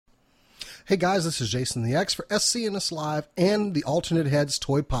Hey guys, this is Jason the X for SCNS Live and the Alternate Heads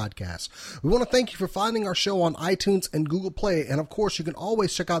Toy Podcast. We want to thank you for finding our show on iTunes and Google Play, and of course you can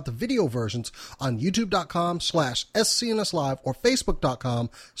always check out the video versions on youtube.com/SCNS Live or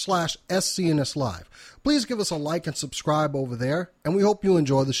facebook.com/SCNS Live. Please give us a like and subscribe over there, and we hope you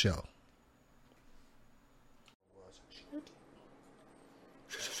enjoy the show.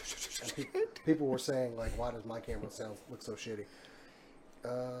 People were saying, like, why does my camera look so shitty?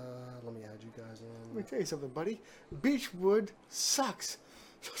 Let me add you guys in. Let me tell you something, buddy. Beechwood sucks.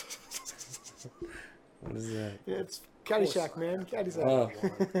 What is that? Yeah, it's Caddyshack, man. Caddyshack. Oh,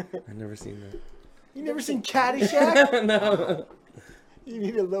 I've never seen that. You never seen Caddyshack? No. You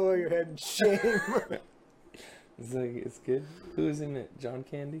need to lower your head in shame. It's good. Who's in it? John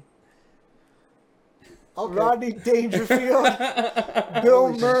Candy? Okay. Rodney Dangerfield. Bill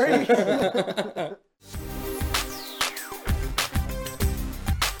Murray.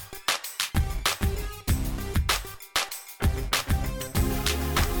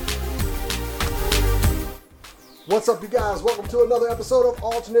 What's up, you guys? Welcome to another episode of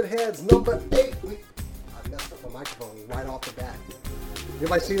Alternate Heads, number 8. I messed up my microphone right off the bat.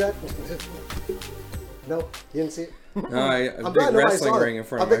 Anybody see that? No? You didn't see it? No, a big wrestling ring in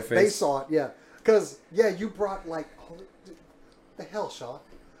front of my face. They saw it, yeah. Because, yeah, you brought, like, the hell, Sean?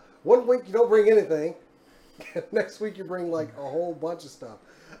 One week you don't bring anything. Next week you bring, like, a whole bunch of stuff.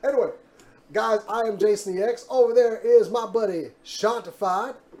 Anyway, guys, I am Jason the X. Over there is my buddy,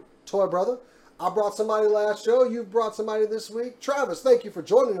 Shantified, Toy Brother. I brought somebody last show. You brought somebody this week. Travis, thank you for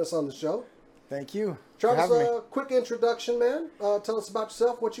joining us on the show. Thank you. Travis, quick introduction, man. Tell us about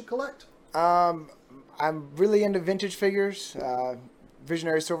yourself, what you collect. I'm really into vintage figures.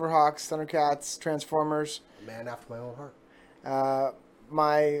 Visionary Silverhawks, Thundercats, Transformers. A man after my own heart.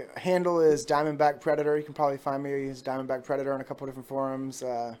 My handle is Diamondback Predator. You can probably find me as Diamondback Predator on a couple different forums.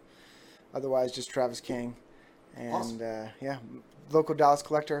 Otherwise, just Travis King. And Awesome. Yeah, local Dallas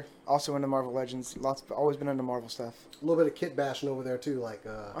collector. Also into Marvel Legends. Always been into Marvel stuff. A little bit of kit bashing over there, too, like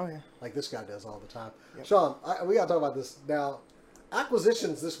like this guy does all the time. Yep. Sean, we got to talk about this. Now,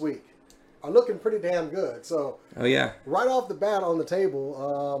 acquisitions this week are looking pretty damn good. So, Oh, yeah. right off the bat on the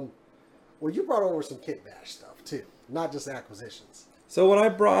table, well, you brought over some kit bash stuff, too. Not just acquisitions. So what I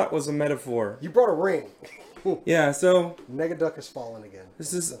brought was a metaphor. You brought a ring. Yeah, so Negaduck has fallen again.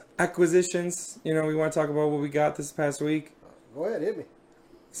 this is acquisitions. You know, we want to talk about what we got this past week. Go ahead, hit me.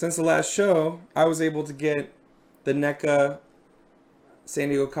 Since the last show, I was able to get the NECA San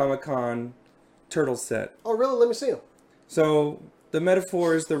Diego Comic-Con turtle set. Oh, really? Let me see them. So the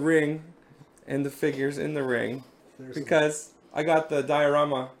metaphor is the ring and the figures in the ring, because I got the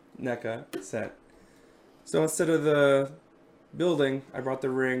diorama NECA set. So instead of the building, I brought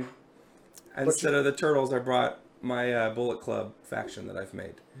the ring. And instead of the turtles, I brought my Bullet Club faction that I've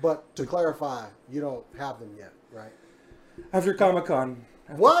made. But to clarify, you don't have them yet, right? After Comic-Con.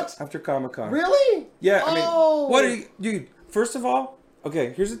 What? After Comic-Con. Really? Yeah, I mean, Oh! what are you, dude, first of all,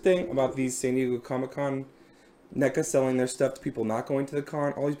 okay, here's the thing about these San Diego Comic-Con NECA selling their stuff to people not going to the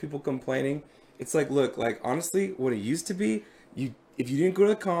con, all these people complaining. It's like, look, like, honestly, what it used to be, if you didn't go to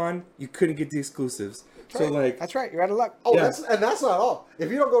the con, you couldn't get the exclusives. So, like... That's right. You're out of luck. Oh, Yeah. that's not all.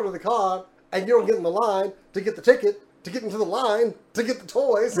 If you don't go to the con and you don't get in the line to get the ticket, to get into the line, to get the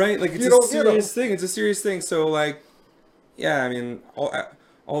toys, Right, like, it's you a don't get them. serious thing. It's a serious thing. So, like, yeah, I mean,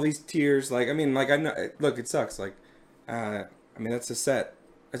 all these tiers, like, I mean, like, I know, look, it sucks. Like, I mean, that's a set.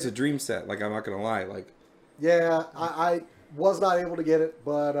 That's a dream set. Like, I'm not going to lie. Like, Yeah, I was not able to get it,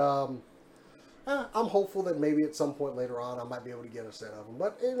 but I'm hopeful that maybe at some point later on I might be able to get a set of them.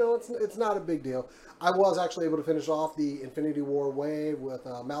 But, you know, it's not a big deal. I was actually able to finish off the Infinity War wave with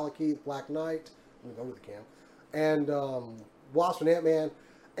Malekith, Black Knight, let me go to the cam, and Wasp and Ant-Man,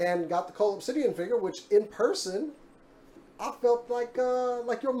 and got the Cole Obsidian figure, which in person, I felt like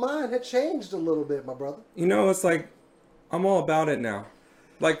your mind had changed a little bit, my brother. you know, it's like, I'm all about it now.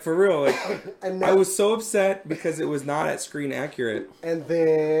 Like, for real. Like, And now, I was so upset because it was not at screen accurate. and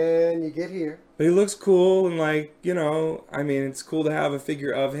then you get here. But he looks cool, and, like, you know, I mean, it's cool to have a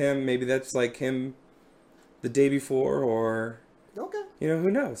figure of him. Maybe that's, like, him the day before, or, Okay. you know, who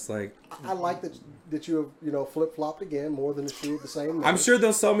knows? Like, I like that you have, you know, flip-flopped again more than the shoe of the same name. I'm sure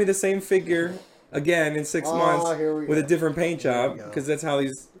they'll sell me the same figure again in 6 months here we with a go. different paint job, go. because that's how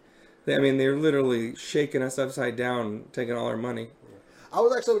I mean, they're literally shaking us upside down, taking all our money. I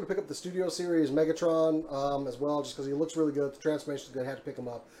was actually able to pick up the Studio Series Megatron as well, just because he looks really good. The transformation is good. I had to pick him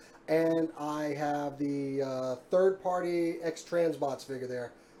up. And I have the third-party X-Transbots figure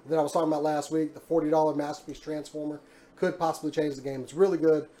there that I was talking about last week, the $40 Masterpiece Transformer. Could possibly change the game. It's really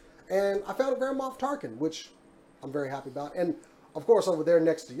good. And I found a Grand Moff Tarkin, which I'm very happy about. And, of course, over there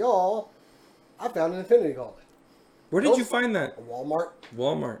next to y'all, I found an Infinity Gauntlet. Where did you find that? Walmart.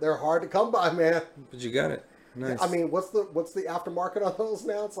 Walmart. They're hard to come by, man. But you got it. Nice. I mean, what's the aftermarket on those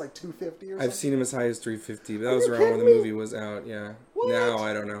now? It's like $250 or something. I've seen them as high as $350. But that Are was you around when the kidding me? movie was out. Yeah. What? Now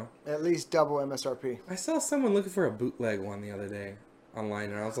I don't know. At least double MSRP. I saw someone looking for a bootleg one the other day online,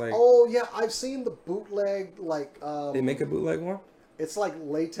 and I was like, Oh yeah, I've seen the bootleg like. they make a bootleg one? It's like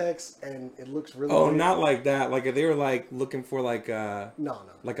latex and it looks really. Oh, good. not like that. Like they were like looking for like No.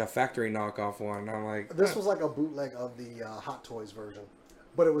 like a factory knockoff one. I'm like, This was like a bootleg of the Hot Toys version,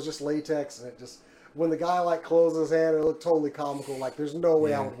 but it was just latex and it just. When the guy like closed his hand, it looked totally comical. Like there's no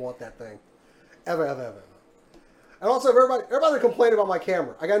way I would want that thing, ever. And also, everybody complained about my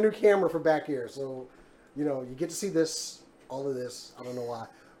camera. I got a new camera for back here, so you know you get to see this, all of this. I don't know why,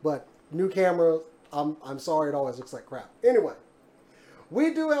 but new camera. I'm sorry, it always looks like crap. Anyway,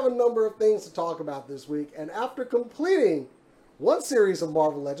 we do have a number of things to talk about this week, and after completing one series of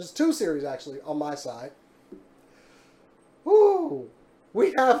Marvel Legends, 2 series actually on my side, whoo,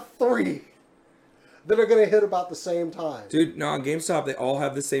 we have 3 that are going to hit about the same time. dude, no, on GameStop they all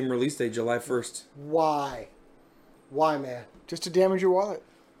have the same release date, July 1st. Why? Why, man? Just to damage your wallet.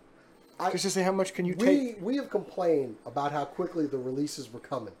 Just to say how much can you take. We have complained about how quickly the releases were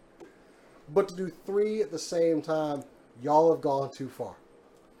coming. But to do 3 at the same time, y'all have gone too far.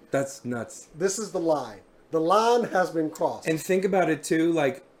 That's nuts. This is the line. The line has been crossed. And think about it too,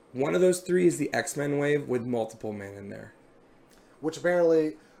 like one of those 3 is the X-Men wave with multiple men in there. Which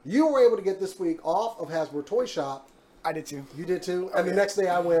apparently you were able to get this week off of Hasbro Toy Shop. I did too. You did too? And the next day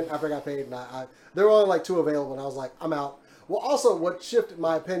I went after I got paid, and there were only like 2 available, and I was like, I'm out. Well, also, what shifted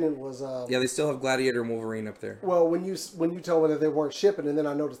my opinion was... Yeah, they still have Gladiator and Wolverine up there. Well, when you told me that they weren't shipping, and then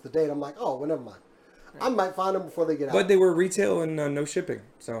I noticed the date, I'm like, oh, well, never mind. I might find them before they get out. But they were retail and no shipping,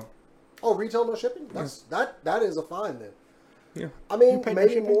 so... Oh, retail no shipping? That is a fine then. Yeah. I mean, paid no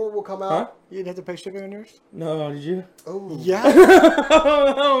maybe shipping? more will come out. Huh? You didn't have to pay shipping on yours? No, did you? Oh, Yeah.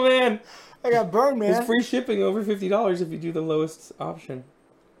 Oh, man. I got burned, man. It's free shipping over $50 if you do the lowest option.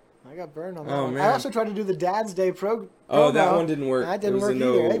 I got burned on that Oh, one. man. I also tried to do the Dad's Day promo. Oh, that one didn't work. That There didn't was work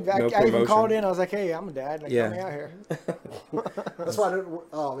a either. no I even promotion. called in. I was like, hey, I'm a dad. Like, Yeah. help me out here. that's why I didn't.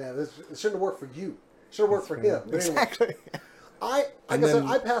 Oh man, it shouldn't have worked for you. It should have worked for him. But anyway, Exactly. like And I said, then-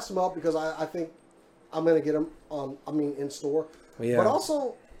 I passed them up because I think I'm gonna get them on. I mean, in store. Yeah. But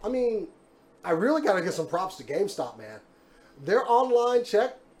also, I mean, I really got to give some props to GameStop, man. Their online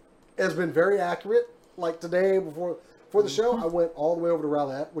check has been very accurate. Like today, before the show, I went all the way over to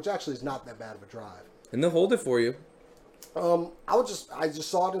Rowlett, which actually is not that bad of a drive. And they'll hold it for you. I just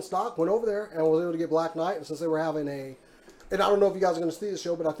saw it in stock, went over there, and was able to get Black Knight. And since they were having and I don't know if you guys are going to see the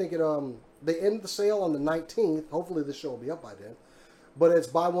show, but I think they end the sale on the 19th. Hopefully, this show will be up by then. But it's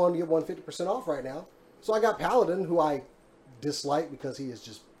buy one get one 50% off right now. So I got Paladin, who I dislike because he is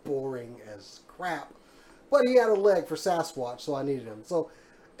just boring as crap. But he had a leg for Sasquatch, so I needed him. So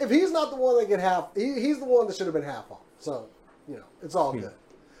if he's not the one that get half, he's the one that should have been half off. So, you know, it's all good.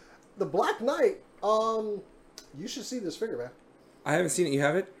 The Black Knight, you should see this figure, man. I haven't seen it. You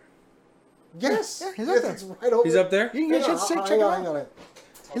have it? Yes, Yeah, he's up there. it's right over. He's up there? You can get check it out. Hang on.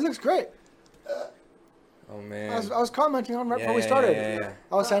 He looks great. Oh, man. I was commenting on him right Yeah, before we yeah, started. yeah.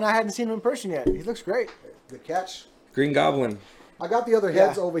 I was saying I hadn't seen him in person yet. He looks great. Good catch. Green Goblin. I got the other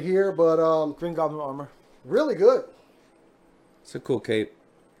heads Yeah. over here, but Green Goblin armor. really good. It's a cool cape.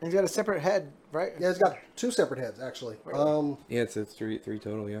 And he's got a separate head, right? Yeah, it's got 2 separate heads actually. Yeah, it's three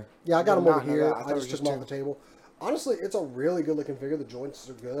total, yeah. Yeah, I got them Did over not know here. that. I thought I it just was took them just off the table. Honestly, it's a really good looking figure. The joints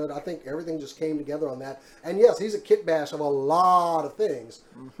are good. I think everything just came together on that. And yes, he's a kit bash of a lot of things,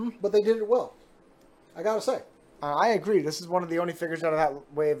 but they did it well. I gotta say. I agree. This is one of the only figures out of that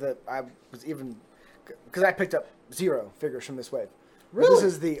wave that I was even... Because I picked up 0 figures from this wave. But Really? this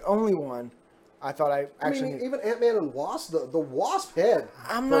is the only one I thought I actually... I mean, even Ant-Man and Wasp, the Wasp head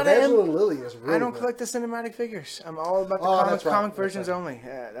I'm for not Evangeline and Lily is really I don't good. collect the cinematic figures. I'm all about the Oh, comic, that's right. comic That's versions right. only.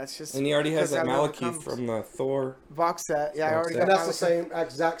 Yeah, that's just... And he already has because that I love the Malekith comics. from the Thor. box set. Yeah, I already set. got And that's the Malekith. same,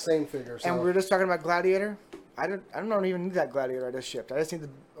 exact same figure. So. And we were just talking about Gladiator. I don't even need that Gladiator I just shipped. I just need the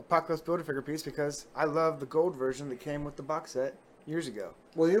Apocalypse Build-A-Figure piece because I love the gold version that came with the box set years ago.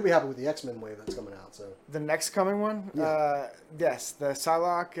 Well, you'll be happy with the X-Men wave that's coming out. So The next coming one, Yeah. yes, the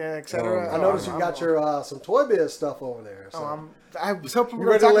Psylocke, etc. Oh, I noticed you got your some Toy Biz stuff over there. So. I was hoping we You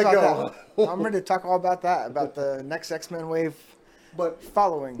were ready to talking let about go? that. I'm ready to talk all about that, about the next X-Men wave But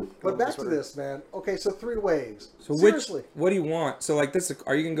following. But back to this, man. Okay, so 3 waves. So Seriously, what do you want? So like this,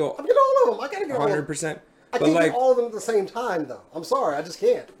 are you going to go I'm getting all of them. I gotta get all of them. 100%? I But can't like, get all of them at the same time, though. I'm sorry, I just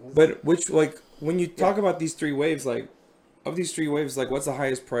can't. but which, like, when you talk about these 3 waves, like, of these 3 waves, like, what's the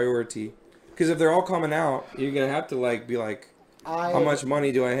highest priority? Because if they're all coming out, you're going to have to, like, be like, how much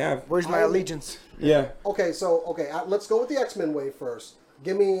money do I have? Where's my allegiance? Yeah. Okay, let's go with the X-Men wave first.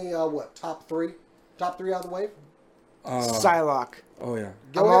 Give me top three out of the wave. Psylocke. Oh yeah.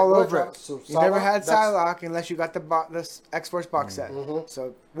 Go I'm ahead, all go over ahead, it. so You never Psylocke, had that's- Psylocke unless you got the X-Force box set.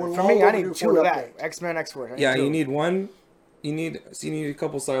 So We're for long me, I overdue need for 2 an of that. update. X-Men, X-Force. I Yeah, two. you need one. You need a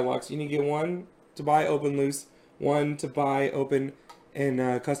couple Psylocks. You need to get one to buy open loose, one to buy open and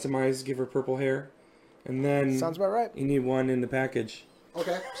customize, give her purple hair, and then Sounds about right. you need one in the package.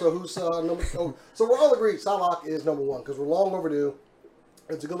 Okay, so who's number? Oh, so we're all agreed. Psylocke is number 1 because we're long overdue.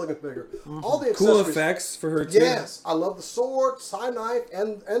 It's a good-looking figure. All the Cool accessories. effects for her too. Yes, I love the sword, side knife,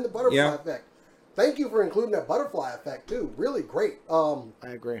 and the butterfly Yeah. effect. Thank you for including that butterfly effect too. Really great. I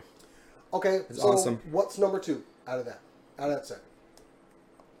agree. Okay, It's so awesome. what's number 2 out of that set?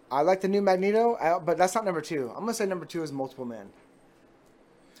 I like the new Magneto, but that's not number 2. I'm gonna say number 2 is Multiple Man.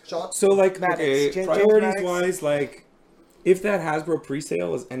 Sean? So like, Maddox. okay, James priorities Maddox. wise, like, if that Hasbro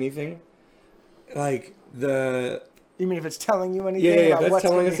pre-sale is anything, like the You mean if it's telling you anything? yeah, about that's what's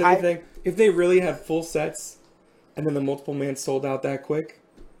telling gonna us be hype? anything. If they really had full sets, and then the Multiple Man sold out that quick,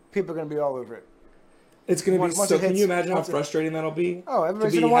 People are gonna be all over it. it's gonna be Once so. it Can hits- you imagine how once it- frustrating that'll be? Oh, to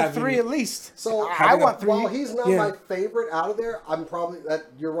everybody's be gonna want having- 3 at least. So I want 3. While he's not Yeah. my favorite out of there, I'm probably that.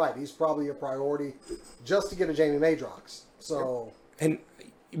 You're right. He's probably a priority just to get a Jamie Madrox. So And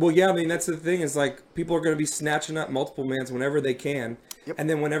well, yeah, I mean that's the thing is like people are going to be snatching up multiple mans whenever they can, Yep. and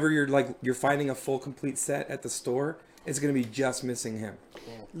then whenever you're finding a full complete set at the store, it's going to be just missing him.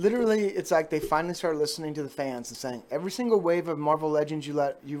 Literally, it's like they finally started listening to the fans and saying, every single wave of Marvel Legends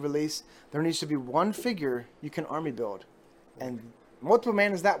you release, there needs to be one figure you can army build. And Multiple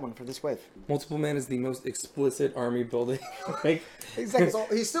Man is that one for this wave. Multiple Man is the most explicit army building. like, Exactly. So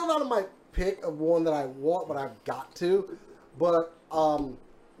he's still not in my pick of one that I want, but I've got to. But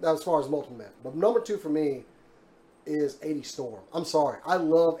as far as multiple men, but number 2 for me is 80 Storm. I'm sorry, I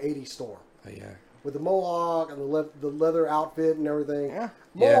love 80 Storm oh yeah, with the mohawk and the leather outfit and everything. Yeah.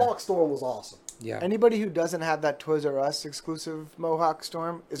 Mohawk Storm was awesome. yeah. Anybody who doesn't have that Toys R Us exclusive Mohawk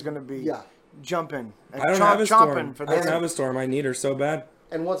Storm is going to be jumping and I don't have a storm. chomping for I don't this. have a storm. I need her so bad.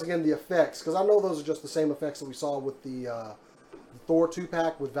 And once again, the effects, because I know those are just the same effects that we saw with the Thor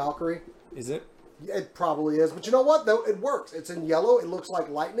 2-pack with Valkyrie. Is it? It probably is, but you know what? Though it works. It's in yellow. It looks like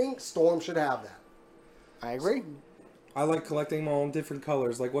lightning. Storm should have that. I agree. I like collecting them all in different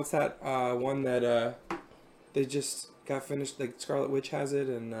colors. Like what's that one that they just got finished? Like Scarlet Witch has it,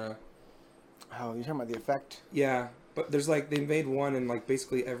 and Oh, you're talking about the effect? yeah. But there's like they made one in like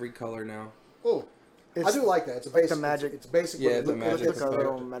basically every color now. Oh, I It's do like that. It's a like basic. the magic- It's basic. Yeah, but the it magic It's like a effect.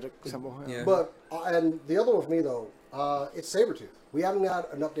 little magic symbol. Yeah. But and the other one for me though, it's Sabretooth. We haven't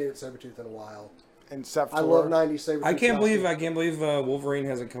got an updated Sabretooth in a while. And except for I love 90s Sabretooth. I can't costume. believe Wolverine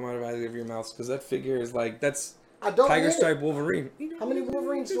hasn't come out of either of your mouths because that figure is like that's I don't Tiger get it. Stripe Wolverine. How many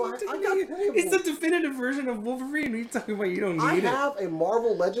Wolverines do I? I got plenty of It's the Wolverines. definitive version of Wolverine. What are you talking about? You don't I need it. have a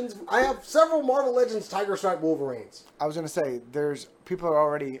Marvel Legends. I have several Marvel Legends Tiger Stripe Wolverines. I was gonna say, there's people are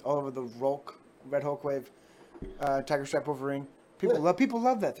already all over the Red Hulk wave, Tiger Stripe Wolverine. People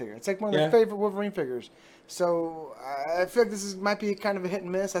love that figure. It's like one of their Yeah. favorite Wolverine figures. So I feel like might be kind of a hit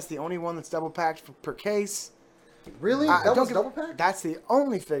and miss. That's the only one that's double packed per case. Really? I- That don't was get- double pack? That's the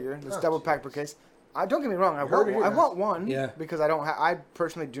only figure that's Oh, double packed per case. Don't get me wrong. I heard it here, guys. want one. Yeah. Because I don't. I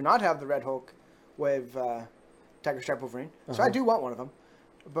personally do not have the Red Hulk wave Tiger Stripe Wolverine. So I do want one of them,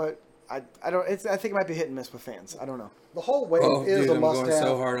 but I don't. I think it might be hit and miss with fans. I don't know. The whole wave Oh, is dude, a I'm going must-have.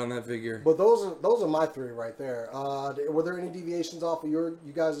 so hard on that figure. But those are my 3 right there. Were there any deviations off of you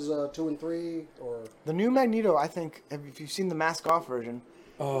guys' 2 and 3 or? The new Magneto, I think, if you've seen the mask off version,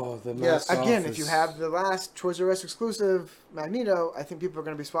 Oh, the Yes. mask again, off if you is- have the last Toys R Us exclusive Magneto, I think people are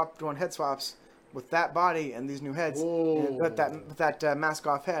going to be doing head swaps with that body and these new heads. And with that mask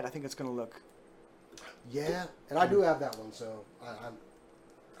off head, I think it's going to look. Yeah, and I do have that one, so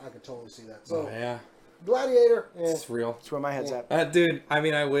I could totally see that. So Oh, yeah, Gladiator, it's real. That's where my head's at. Dude, I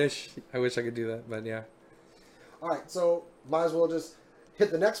mean, I wish I could do that, but yeah. All right, so might as well just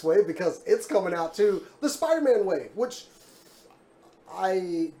hit the next wave because it's coming out too. The Spider-Man wave, which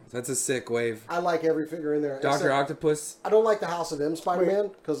I That's a sick wave. like every figure in there. Doctor except Octopus. I don't like the House of M Spider-Man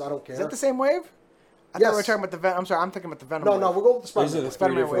because I don't care. Is that the same wave? I Yes. thought we were talking about the Venom. I'm sorry, I'm thinking about the Venom. No, wave. no, we're going with the These are Spider-Man. the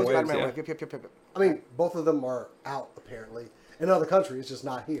Spider-Man different wave. waves, Spider-Man yeah. wave. Yep. I mean, both of them are out apparently in other countries, just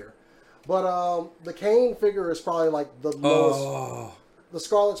not here. But the Kane figure is probably like the lowest. Oh, The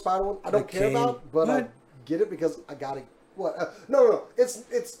Scarlet Spider one, I don't The care Kane. about, but I What? get it because I got it. What? No. It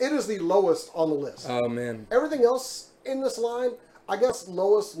is the lowest on the list. oh man. Everything else in this line, I guess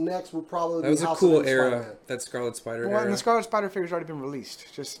lowest next would probably That be was a House of cool M era. Spider-Man. That Scarlet Spider Well, and era. the Scarlet Spider figure's already been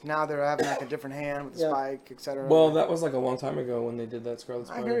released. Just now they're having like a different hand with the Yeah. spike, etc. Well, that was like a long time ago when they did that Scarlet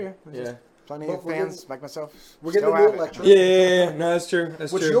I Spider. hear you. It's Yeah. just plenty But of we're fans getting- like myself. we're getting still a new have it. Electra. Yeah. No, that's true.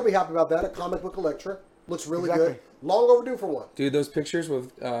 That's Which true. you'll be happy about that. A comic book Electra. Looks really Exactly. good. Long overdue for one. Dude, those pictures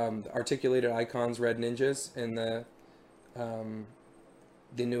with articulated icons, red ninjas, and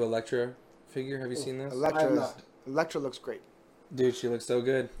the new Electra figure. Have you seen this? I have not. Electra looks great. Dude, she looks so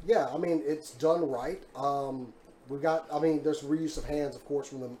good. Yeah, I mean, it's done right. We've got, I mean, there's reuse of hands, of course,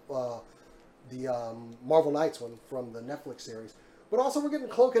 from the Marvel Knights one from the Netflix series. But also, we're getting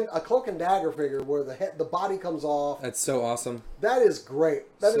a cloak and dagger figure where the body comes off. That's so awesome. That is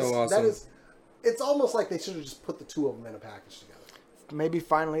great. That So is awesome. That is. It's almost like they should have just put the two of them in a package together. Maybe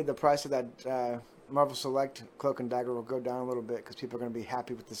finally the price of that Marvel Select Cloak and Dagger will go down a little bit because people are going to be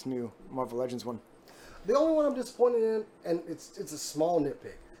happy with this new Marvel Legends one. The only one I'm disappointed in, and it's a small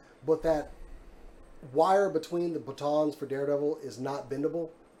nitpick, but that wire between the batons for Daredevil is not bendable.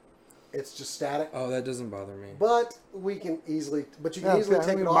 It's just static. Oh, that doesn't bother me. But we can easily, but you can Yeah, easily yeah,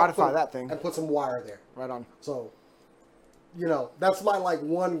 take we it can off, modify put- that thing. and put some wire there. Right on. So, that's my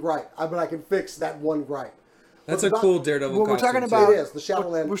one gripe. But I can fix that one gripe. That's But a not- cool Daredevil Well, we're costume, talking too. about It is, the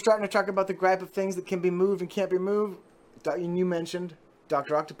Shadowland. We're starting to talk about the gripe of things that can be moved and can't be moved. You mentioned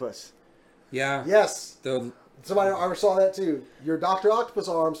Dr. Octopus. Yeah. Yes, The somebody I saw that too. Your Dr. Octopus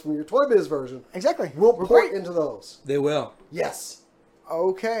arms from your Toy Biz version Exactly. will We're port great. into those. They will. Yes.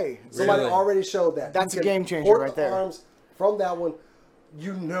 Okay. Somebody Really? already showed that. That's You a can game changer port right the there. Arms from that one,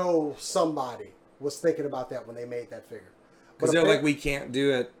 somebody was thinking about that when they made that figure. Because they're appar- like, we can't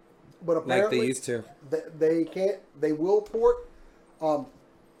do it but like apparently they used to. They can't. They will port.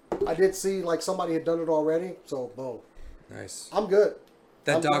 I did see like somebody had done it already. So boom, Nice. I'm good.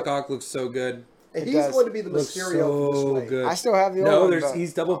 That I'm Doc good. Ock looks so good. And It he's does. going to be the Looks Mysterio for this so wave. good. I still have the old No, one, there's but-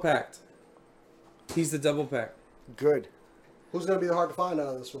 he's double packed. He's the double pack. Good. Who's going to be the hard to find out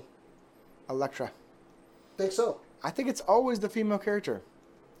of this one? Electra. Think so. I think it's always the female character.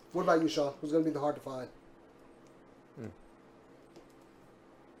 What about you, Sean? Who's going to be the hard to find?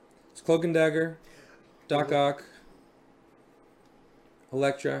 It's Cloak and Dagger, Doc Ock,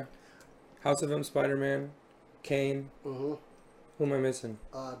 Elektra, House of M Spider-Man, Kane. Mm-hmm. Who am I missing?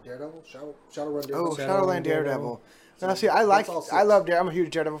 Daredevil, Shadowrun Daredevil. Oh, Shadowland Shadowland Daredevil. Daredevil. Now, see, I like, That's all six. I love Daredevil. I'm a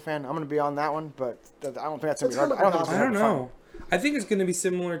huge Daredevil fan. I'm going to be on that one, but I don't think that's going It's to be hard. gonna I don't be think it's I gonna don't be hard to know. I think it's going to be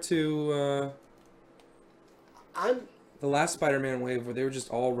similar to I'm the last Spider-Man wave where they were just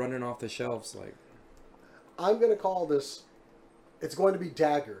all running off the shelves. Like, I'm going to call this. It's going to be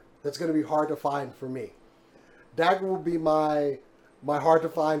Dagger. That's going to be hard to find for me. Dagger will be my hard to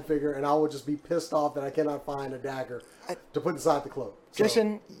find figure, and I will just be pissed off that I cannot find a Dagger to put inside the cloak. So,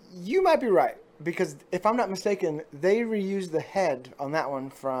 Jason, you might be right because if I'm not mistaken, they reused the head on that one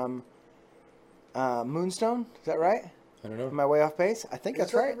from Moonstone. Is that right? I don't know. Am I way off base? I think is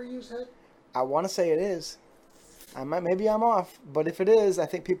that's that right. the reused head? I want to say it is. Maybe I'm off, but if it is, I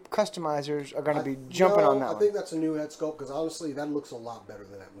think customizers are going to be jumping on that I one. think that's a new head sculpt because honestly, that looks a lot better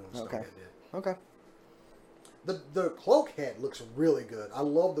than that Moonstone Okay. head did. Okay. The cloak head looks really good. I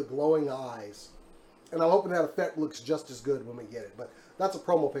love the glowing eyes, and I'm hoping that effect looks just as good when we get it. But that's a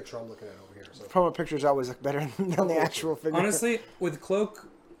promo picture I'm looking at over here. So Promo pictures always look better than the actual figure. Honestly, with Cloak,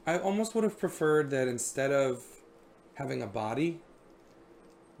 I almost would have preferred that instead of having a body,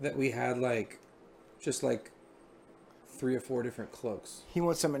 that we had just 3 or 4 different cloaks. He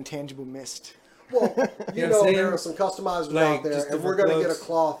wants some intangible mist. well, You know what I'm there saying? are some customizers Like, out there, just and we're different going to get a cloaks.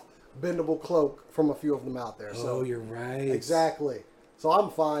 cloth bendable cloak from a few of them out there. So Oh, you're right. exactly. So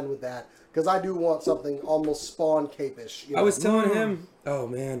I'm fine with that because I do want something almost Spawn cape-ish. You I know? was telling him. Oh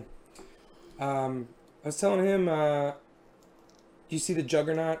man. I was telling him. You see the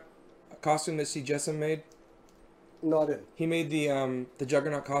Juggernaut costume that C. Jessom made? No, I didn't. He made the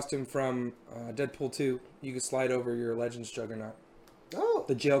Juggernaut costume from Deadpool 2. You could slide over your Legends Juggernaut. Oh,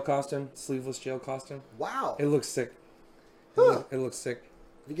 The jail costume, sleeveless jail costume. wow. It looks sick. Huh. It looks sick.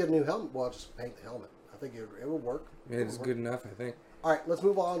 If you get a new helmet, well, just paint the helmet. I think it would work. It's good enough, I think. All right, let's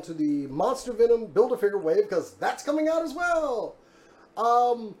move on to the Monster Venom Build-A-Figure wave because that's coming out as well.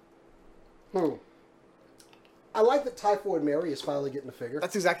 I like that Typhoid Mary is finally getting a figure.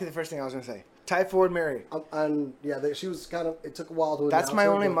 That's exactly the first thing I was going to say. Typhoid Mary. And yeah, she was kind of. It took a while to. That's announce my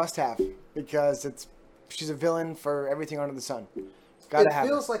her, only but must-have because she's a villain for everything under the sun. Gotta It have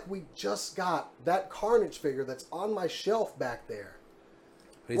feels it. like we just got that Carnage figure that's on my shelf back there.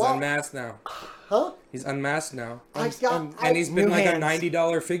 But he's Well- unmasked now. Huh? He's unmasked now. And He's been New like hands. a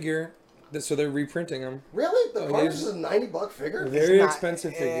 $90 figure. So they're reprinting him. really the Oh, Carnage yeah. is a $90 figure. Very Not-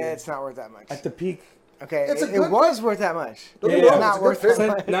 expensive figure. It's not worth that much. At the peak. Okay, It's a it good- was worth that much. Don't Yeah, get me yeah. wrong, Not it's a good worth that figure.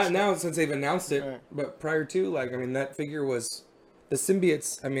 much. Not now since they've announced it, Right. but prior to, like, I mean, that figure was the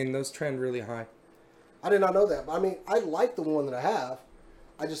symbiotes. I mean, those trend really high. I did not know that. But I mean, I like the one that I have.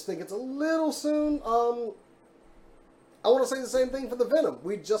 I just think it's a little soon. I want to say the same thing for the Venom.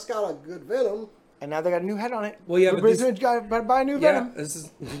 We just got a good Venom. And now they got a new head on it. Well, yeah, but Everybody's got to buy a new Yeah, Venom. this is.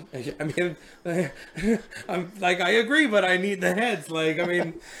 I mean, I'm like, I agree, but I need the heads. Like, I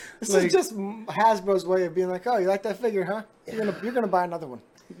mean, This like, is just Hasbro's way of being like, oh, you like that figure, huh? You're gonna buy another one.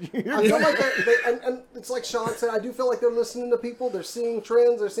 I feel like and it's like Sean said. I do feel like they're listening to people. They're seeing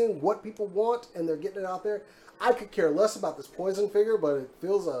trends. They're seeing what people want, and they're getting it out there. I could care less about this Poison figure, but it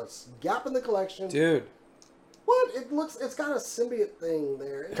fills a gap in the collection. dude. What? It's got a symbiote thing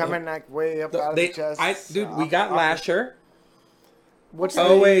there. Coming like way up out of the chest. Dude, we got Lasher. What's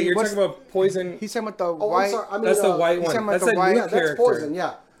Oh the- wait, you're what's- talking about Poison. He's talking about the Oh, white. I'm sorry. I mean, That's the white he's one. talking about That's the a white- new Yeah, that's character. Poison.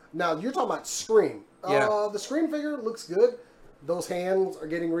 Yeah. Now you're talking about Scream. Yeah. The Scream figure looks good. Those hands are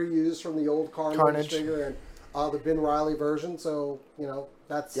getting reused from the old Carnage figure and the Ben Reilly version. So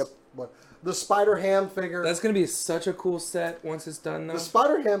that's what the Spider Ham figure. That's gonna be such a cool set once it's done, though. The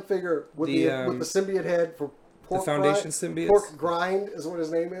Spider Ham figure with The, the symbiote head for Pork Foundation Grind. symbiotes? Pork Grind is what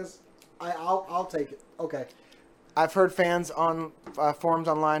his name is. I'll take it. Okay. I've heard fans on forums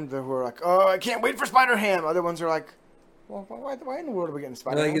online who are like, "Oh, I can't wait for Spider Ham." Other ones are like, "Well, why in the world are we getting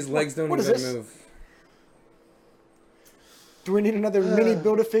Spider Ham? Like his legs don't what is even this? move. Do we need another mini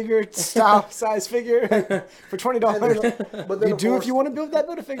Build-A-Figure style size figure for $20?" But then You of do course, if you want to build that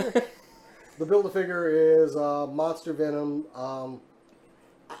Build-A-Figure. the Build-A-Figure is Monster Venom.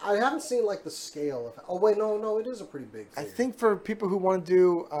 I haven't seen like the scale of. Oh wait, no, it is a pretty big I figure. think for people who want to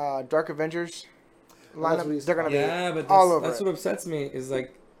do Dark Avengers Well, that's what lineup, he's they're gonna Yeah, be but all over that's it. what upsets me is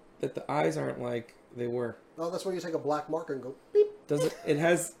like that the eyes aren't like they were. Oh, that's where you take a black marker and go beep. Does it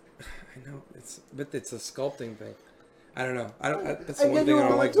has? I know but it's a sculpting thing. I don't know. That's the And one then thing you I were don't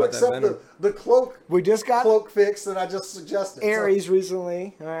willing like to about that accept Venom. the cloak We just got fix that I just suggested. So- Ares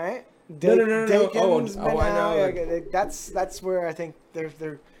recently, all right? No. Dakin's Oh, been I out. know. Yeah, that's where I think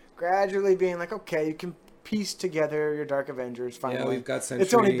they're gradually being like, okay, you can piece together your Dark Avengers finally. Yeah, we've got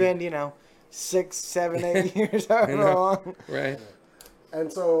It's only Sentry. been 6, 7, 8 years, however know. long. Right.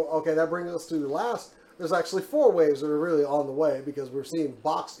 And so, okay, that brings us to the last. There's actually 4 waves that are really on the way because we're seeing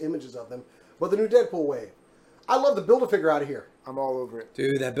boxed images of them. But the new Deadpool wave. I love the Build-A-Figure out of here. I'm all over it.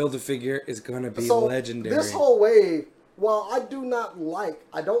 Dude, that Build-A-Figure is gonna be So legendary. this whole wave, while I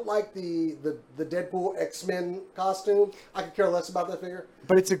don't like the Deadpool X-Men costume. I could care less about that figure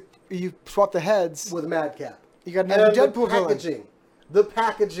But you swap the heads. with Madcap. You got another And Deadpool the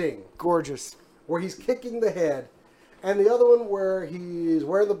packaging, Gorgeous. where he's kicking the head, and the other one where he's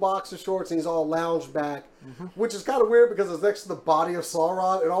wearing the boxer shorts and he's all lounged back, which is kind of weird because it's next to the body of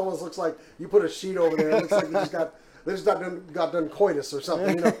Sauron. It almost looks like you put a sheet over there. It looks like they just got done coitus or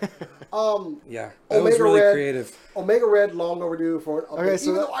something. Yeah, that was Omega really Red. creative. Omega Red, long overdue for an update. Okay, so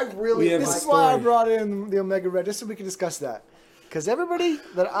Even though I really we have like This is why I story. brought in the Omega Red, just so we can discuss that. Because everybody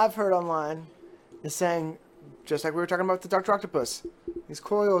that I've heard online is saying, just like we were talking about the Dr. Octopus, these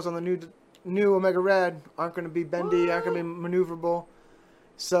coils on the new Omega Red aren't going to be bendy, aren't going to be maneuverable.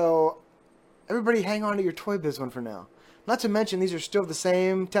 So everybody hang on to your Toy Biz one for now. Not to mention, these are still the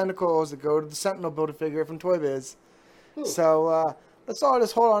same tentacles that go to the Sentinel Build-A-Figure from Toy Biz. So let's all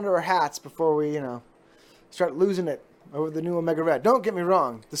just hold on to our hats before we, start losing it over the new Omega Red. Don't get me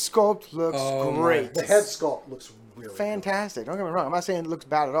wrong. The sculpt looks Oh, my. great. the head sculpt looks really Fantastic. Don't get me wrong. I'm not saying it looks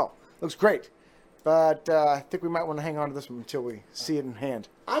bad at all. It looks great. But I think we might want to hang on to this one until we see it in hand.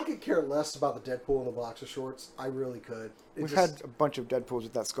 good. I could care less about the Deadpool in the boxer shorts. I really could. We've had a bunch of Deadpools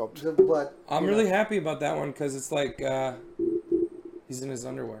with that sculpt. but I'm you really know, happy about that one because it's like he's in his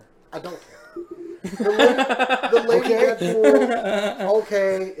underwear. I don't care. The lady Okay. Deadpool.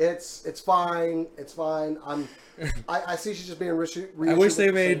 Okay, it's fine. It's fine. I see she's just being reissued. I wish they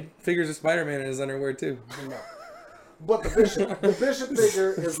made figures of Spider-Man in his underwear too. No. But the Bishop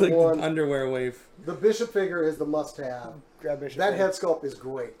figure is It's the like one. underwear wave. The Bishop figure is the must-have. Grab Bishop. That head sculpt is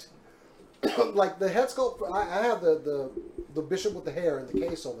great. Like the head sculpt, I have the Bishop with the hair in the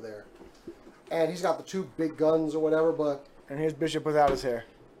case over there, and he's got the 2 big guns or whatever. But And here's Bishop without his hair.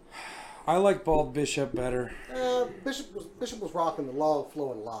 I like Bald Bishop better. Bishop was rocking the long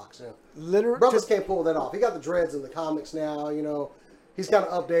flowing locks. Literally, Brothers can't pull that off. He got the dreads in the comics now. He's kind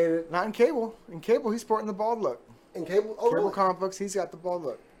of updated. not in Cable. In Cable, he's sporting the bald look. In Cable, oh Cable really? comic books, he's got the bald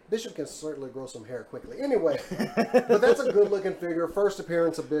look. Bishop can certainly grow some hair quickly. Anyway, but that's a good looking figure. First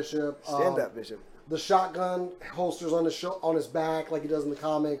appearance of Bishop. Stand up, Bishop. The shotgun holsters on his back like he does in the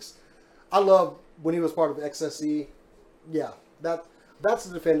comics. I love when he was part of XSE. Yeah, That's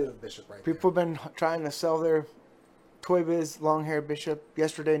the definitive Bishop right there. People have been trying to sell their Toy Biz long hair Bishop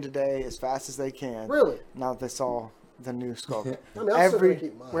yesterday and today as fast as they can. Really? Now that they saw the new sculpt. I mean, I'm still gonna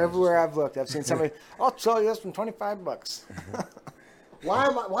keep mine. Everywhere I've looked, I've seen somebody, I'll sell you this for $25.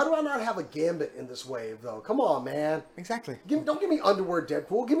 Why do I not have a Gambit in this wave, though? Come on, man. Exactly. Don't give me underwear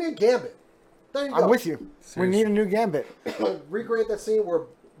Deadpool. Give me a Gambit. There you go. I'm with you. We need a new Gambit. Recreate that scene where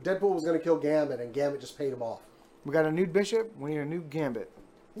Deadpool was going to kill Gambit and Gambit just paid him off. We got a new Bishop. We need a new Gambit.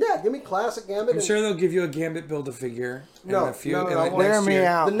 Yeah, give me classic Gambit. I'm sure they'll give you a Gambit Build-A-Figure. No, wear me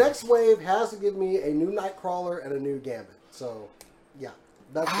out. The next wave has to give me a new Nightcrawler and a new Gambit. So, yeah.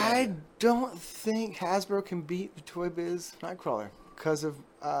 That's I don't think Hasbro can beat the Toy Biz Nightcrawler because of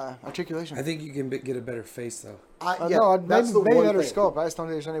articulation. I think you can get a better face, though. No, that's maybe the one better thing. sculpt. I just don't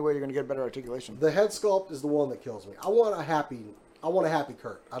think there's any way you're going to get better articulation. The head sculpt is the one that kills me. I want a happy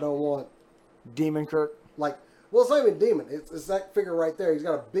Kurt. I don't want Demon Kirk. Well, it's not even demon. It's that figure right there. He's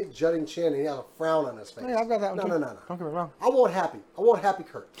got a big jutting chin and he has a frown on his face. Yeah, I've got that one. No. Don't get me wrong. I want happy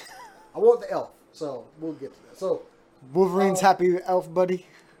Kurt. I want the elf. So we'll get to that. So Wolverine's happy elf buddy.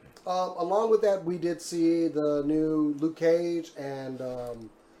 along with that, we did see the new Luke Cage and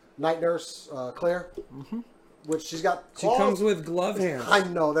Night Nurse Claire, which she's got. She claws. comes with glove hands. I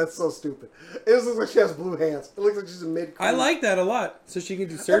know, that's so stupid. It looks like she has blue hands. It looks like she's a mid. I like that a lot. So she can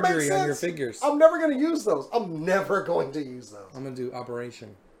do It makes surgery on your sense. figures. I'm never going to use those. I'm never going to use those. I'm going to do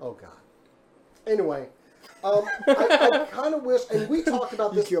operation. Oh, God. Anyway, I kind of wish, and we talked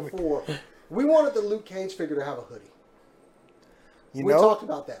about this kill me. before, we wanted the Luke Cage figure to have a hoodie. You We know, talked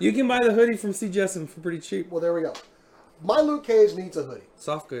about that. You can buy the hoodie from CJSM for pretty cheap. Well, there we go. My Luke Cage needs a hoodie.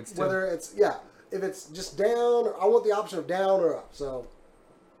 Soft goods, too. Whether it's, if it's just down, or I want the option of down or up. So,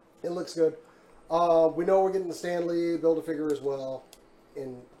 it looks good. We know we're getting the Stan Lee Build-A-Figure as well.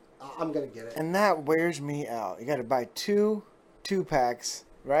 And I'm going to get it. and that wears me out. You got to buy two packs,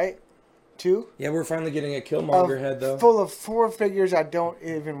 right? Two? Yeah, we're finally getting a Killmonger head, though. Full of 4 figures I don't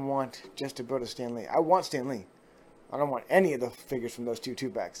even want just to build a Stan Lee. I want Stan Lee. I don't want any of the figures from those two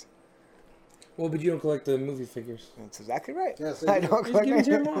packs. Well, but you don't collect the movie figures. That's exactly right. Yes, I you do. don't Just collect give it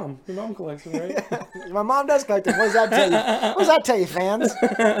to your any. mom. Your mom collects them, right? My mom does collect them. What does that tell you? What does that tell you,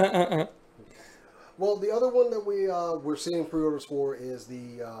 fans? Well, the other one that we're seeing pre-orders for is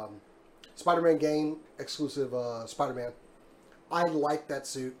the Spider-Man game exclusive Spider-Man. I like that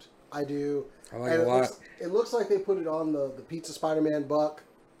suit. I do. I like it a lot. It looks like they put it on the Pizza Spider-Man buck.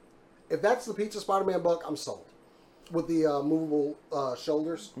 If that's the Pizza Spider-Man buck, I'm sold. With the movable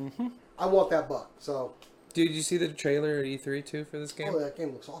shoulders. Mm-hmm. I want that buck. So, Dude, did you see the trailer at E3, too, for this game? oh, that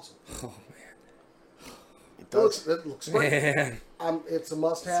game looks awesome. Oh, It looks great. man. It's a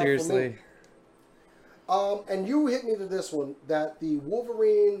must-have Seriously. for me. And you hit me to this one, that the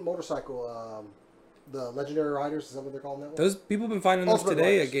Wolverine motorcycle, the Legendary Riders, is that what they're calling that one? Those people have been finding those Ultimate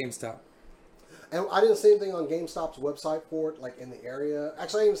today Riders. at GameStop. And I didn't see anything on GameStop's website for it, like in the area.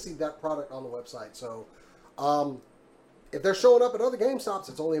 Actually, I didn't even see that product on the website. So, if they're showing up at other GameStops,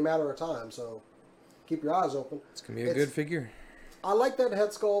 it's only a matter of time. So, keep your eyes open. It's going to be a good figure. I like that head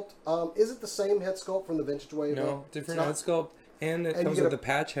sculpt. Is it the same head sculpt from the Vintage Wave? No, different head sculpt. And it And you comes get with a- the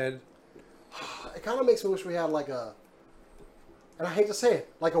patch head. It kind of makes me wish we had like a, and I hate to say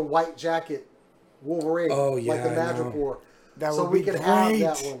it, like a white jacket Wolverine. Oh, Like yeah, the I Magic know. War. That so would we be could have great.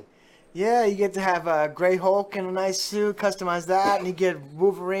 that one. Yeah, you get to have a Grey Hulk in a nice suit, customize that, and you get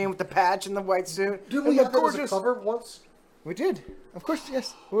Wolverine with the patch and the white suit. Didn't It'd we look have that as a gorgeous. cover once? We did. Of course,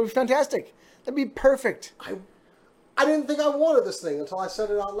 yes. It was fantastic. That'd be perfect. I didn't think I wanted this thing until I said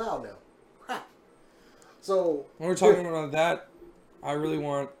it out loud now. Crap. So, When we're talking about that, I really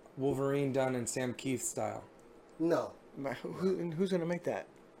want Wolverine done in Sam Keith style. no. Who's going to make that?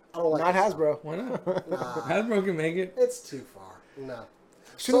 I don't like Not this Hasbro. Why not? Hasbro can make it. It's too far. No.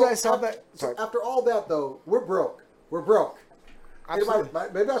 Soon as I saw that. So Sorry. after all that, though, we're broke. We're broke. Absolutely.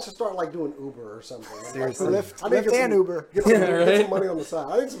 Maybe I should start like doing Uber or something. Seriously. Lyft I need to get and some- Uber. Get some, Yeah, get right? some money on the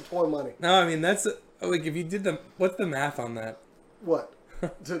side. I need some toy money. No, I mean, that's... like, if you did the... What's the math on that? What?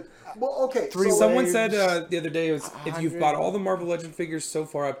 Well, okay. Three so, Someone waves. said the other day, it was, if you've 100. bought all the Marvel Legend figures so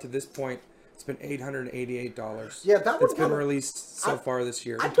far up to this point, it's been $888. Yeah, that one It's been kinda- released so far this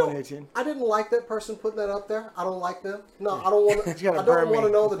year. I don't. 2018. I didn't like that person putting that up there. I don't like them. No, I don't want to. You gotta I burn don't want to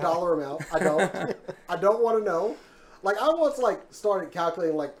me. know the dollar amount. I don't. I don't want to know. Like I once started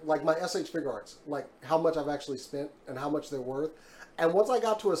calculating like my SH Figure Arts, like how much I've actually spent and how much they're worth. And once I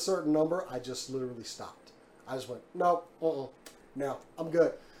got to a certain number, I just literally stopped. I just went, no, no, I'm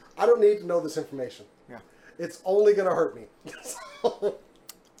good. I don't need to know this information. Yeah. It's only gonna hurt me. So,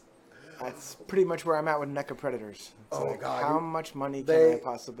 That's pretty much where I'm at with NECA Predators. It's Oh, God. How much money can They- I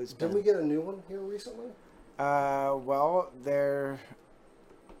possibly spend? did we get a new one here recently? Well, they're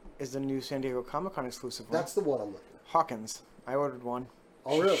is the new San Diego Comic-Con exclusive one. That's the one I'm looking at. Hawkins. I ordered one.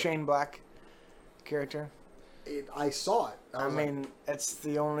 Oh, really? Shane Black character. I saw it. I was mean, it's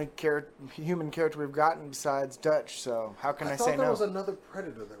the only human character we've gotten besides Dutch, so how can I thought say there no? was another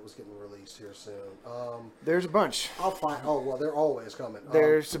Predator that was getting released here soon. There's a bunch. I'll find. Oh well, they're always coming.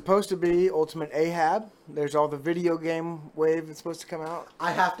 There's supposed to be Ultimate Ahab. There's all the video game wave that's supposed to come out.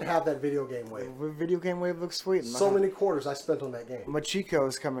 I have to have that video game wave. The video game wave looks sweet. So many quarters I spent on that game. Machiko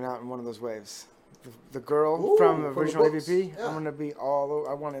is coming out in one of those waves. The girl Ooh, from from the original books. AVP. Yeah. I'm gonna be all over.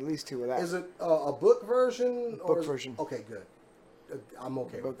 I want at least 2 of that. Is it a book version? Or Book version. Okay, good. I'm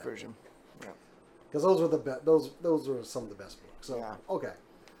okay with Book that. version. Yeah. Because those were the best. Those were some of the best books. So Yeah. okay.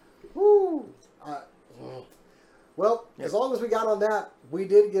 Woo. Well, Yep. as long as we got on that, we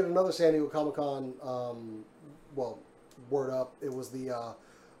did get another San Diego Comic-Con. Well, word up. It was the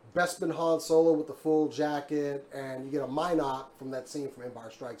Bespin Han Solo with the full jacket, and you get a Minot from that scene from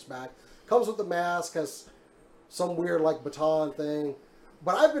Empire Strikes Back. Comes with the mask, has some weird like baton thing.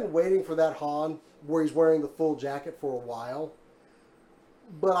 But I've been waiting for that Han where he's wearing the full jacket for a while.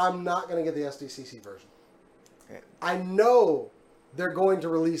 But I'm not going to get the SDCC version. Okay. I know they're going to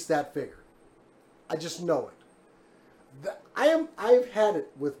release that figure. I just know it. I've had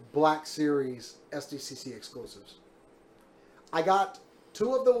it with Black Series SDCC exclusives. I got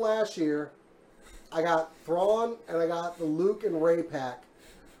 2 of them last year. I got Thrawn and I got the Luke and Rey pack.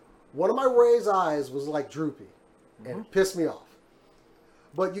 One of my Rey's eyes was like droopy, and it pissed me off.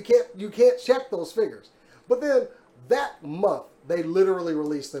 But you can't check those figures. But then that month they literally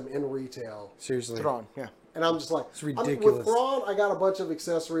released them in retail. Seriously. Thrawn, yeah. And I'm just like, It's ridiculous. With Thrawn, I got a bunch of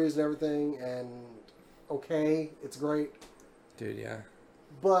accessories and everything, and okay, it's great. Dude, yeah.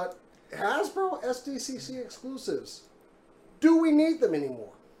 But Hasbro SDCC exclusives, do we need them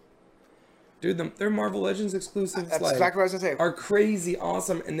anymore? Dude, their Marvel Legends exclusives That's like, exactly what I was gonna say. are crazy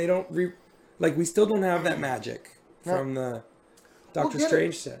awesome, and they don't we still don't have that magic No. from the We'll Doctor get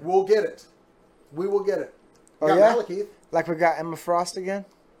Strange it. set. We'll get it. We will get it. Oh, Got yeah? Malekith. Like we got Emma Frost again.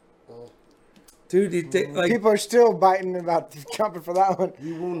 Dude, you take like People are still biting about jumping for that one.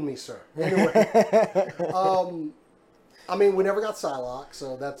 You wound me, sir. Anyway, I mean, we never got Psylocke,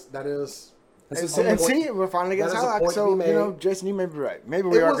 so that is. That's and- a And point- see, we're finally getting that is a Psylocke. point to So, be you know, made. Jason, you may be right. Maybe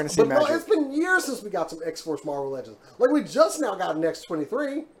we are going to see but magic. No, it's been years since we got some X-Force Marvel Legends. Like, we just now got an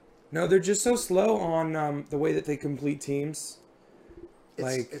X-23. No, they're just so slow on the way that they complete teams.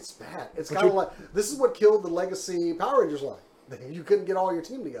 It's bad. It's kind of like, this is what killed the Legacy Power Rangers line. You couldn't get all your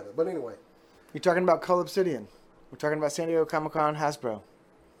team together. But anyway. You're talking about Cull Obsidian. We're talking about San Diego Comic-Con Hasbro.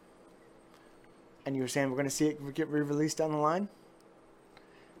 And you were saying we're going to see it get re-released down the line?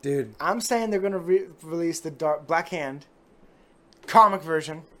 Dude, I'm saying they're going to release the Black Hand comic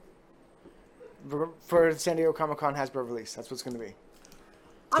version for San Diego Comic-Con Hasbro release. That's what's going to be.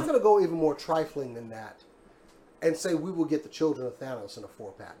 I'm going to go even more trifling than that and say we will get the Children of Thanos in a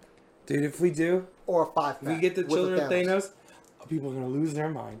 4-pack. dude, if we do, Or a 5-pack. if we get the with Children of Thanos, people are gonna lose their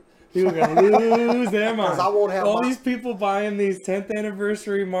mind. People are gonna lose their mind. 'Cause I won't have all my- these people buying these 10th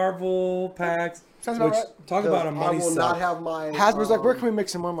anniversary Marvel packs. Sounds about which right. talk about a I money will suck. not have my... Hasbro's like, where can we make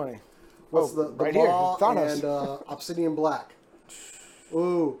some more money? What's Oh, the right here, Maw Thanos. and Obsidian Black.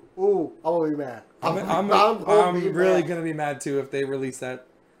 Ooh, I'm going to be mad. I'm gonna be really mad. gonna be mad too if they release that.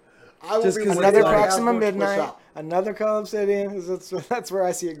 I will just be 'cause waiting Another like- on Proxima Hasbro to push Midnight, out. another Cull Obsidian. That's where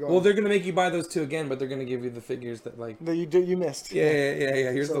I see it going. Well, they're gonna make you buy those 2 again, but they're gonna give you the figures that like. that you missed. Yeah.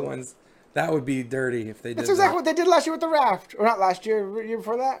 Here's So- the ones. That would be dirty if they did. That's exactly that. what they did last year with the Raft. Or not last year, year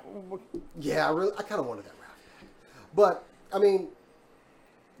before that. Yeah, I kind of wanted that round. But, I mean,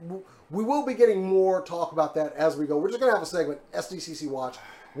 we will be getting more talk about that as we go. We're just going to have a segment, SDCC Watch.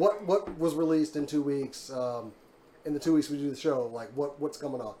 What was released in 2 weeks, in the 2 weeks we do the show, like what's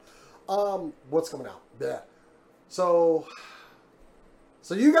coming on. What's coming out. Yeah. So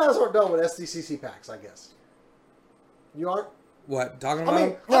you guys aren't done with SDCC packs, I guess. You aren't? What talking I about?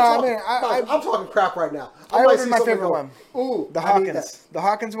 mean, No, I'm talking crap right now. I might ordered see my something favorite go, one. Ooh, The I need Hawkins. that. The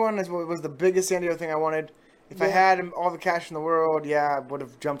Hawkins one was the biggest San Diego thing I wanted. If I Yeah. had all the cash in the world, yeah, I would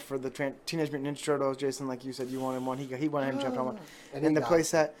have jumped for the Teenage Mutant Ninja Turtles. Jason, like you said, you wanted one. He went ahead and jumped on one. And And he the got it.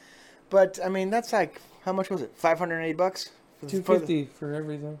 playset. But, I mean, that's like, how much was it? $580? For the- $250 for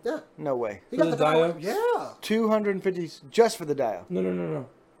everything. Yeah. No way. You For got the the dial? Yeah. $250 just for the dial. No.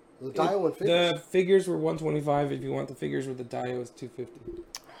 The dial and figures. The figures were $125. If you want the figures with the Dio, it's $250.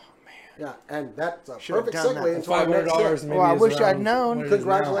 Yeah, and that's a Should've perfect done that. segue into our next $500 tip. maybe. Well, I is wish I'd around known. what it is now.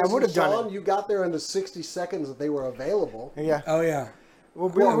 Congratulations, I would've done Sean. it. You got there in the 60 seconds that they were available. Yeah. Oh yeah. Well,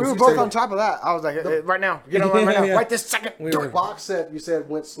 we Well, were you both said- on top of that. I was like, right now. Get on right now. Yeah. Right this second. We The were. box set, you said,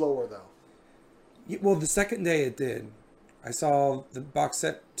 went slower, though. Well, the second day it did. I saw the box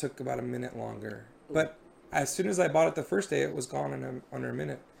set took about a minute longer. But as soon as I bought it the first day, it was gone in under a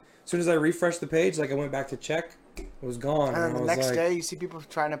minute. As soon as I refreshed the page, like I went back to check, it was gone. And then I the was next like, day, you see people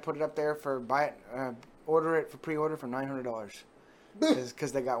trying to put it up there for order it for pre-order for $900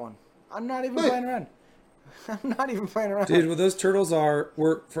 because they got one. I'm not even playing around. I'm not even playing around. Dude, what those turtles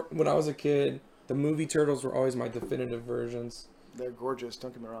were when I was a kid, the movie turtles were always my definitive versions. They're gorgeous.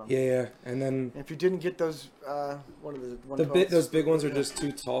 Don't get me wrong. Yeah, and then If you didn't get those, what are the those big ones are just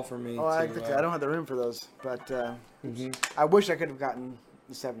too tall for me. Oh, I don't have the room for those, but I wish I could have gotten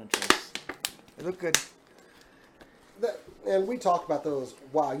the 7-inch. They look good. And we talked about those.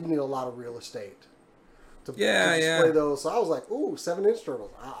 Wow, you need a lot of real estate to Yeah, display those. So I was like, ooh, 7-inch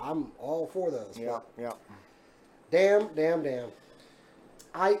turtles. I'm all for those. Yeah, But yeah. damn.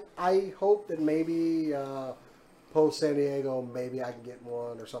 I hope that maybe post San Diego, maybe I can get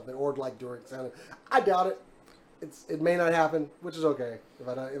one or something, or like during San Diego. I doubt it. It may not happen, which is okay. If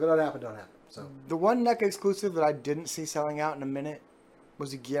it don't happen, don't happen. So The one NECA exclusive that I didn't see selling out in a minute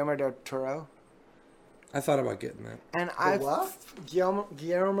was the Guillermo del Toro. I thought about getting that. And what?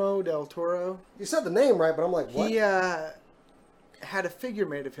 Guillermo del Toro. you said the name right, but I'm like, what? He had a figure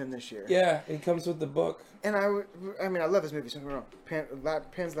made of him this year. Yeah, it comes with the book. And I mean, I love his movies. Don't get me wrong.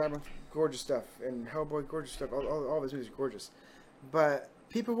 Pan's Labyrinth, gorgeous stuff, and Hellboy, gorgeous stuff. All of his movies are gorgeous. But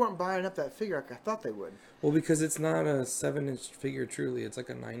people weren't buying up that figure like I thought they would. Well, because it's not a 7-inch figure. Truly, it's like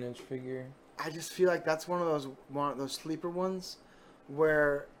a 9-inch figure. I just feel like that's one of those sleeper ones,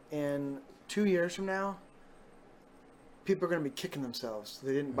 where in 2 years from now, people are going to be kicking themselves.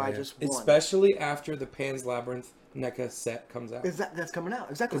 They didn't buy just one. Especially after the Pan's Labyrinth NECA set comes out. That's coming out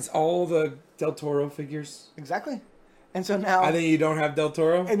exactly. It's all the Del Toro figures. Exactly. And so now, I think you don't have Del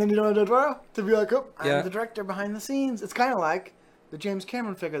Toro. and then you don't have Del Toro to be like, oh, Yeah. I'm the director behind the scenes. It's kind of like the James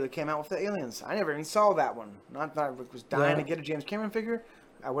Cameron figure that came out with the aliens. I never even saw that one. Not that I was dying to get a James Cameron figure.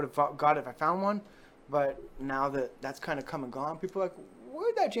 I would have got it if I found one. But now that that's kind of come and gone, people are like,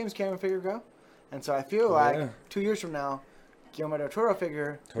 where'd that James Cameron figure go? And so I feel like 2 years from now, Guillermo del Toro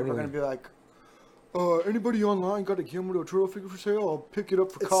figure, people are going to be like, anybody online got a Guillermo del Toro figure for sale? I'll pick it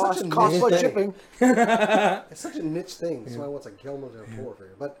up for It's cost such a plus niche thing. shipping. It's such a niche thing. Somebody wants a Guillermo del Toro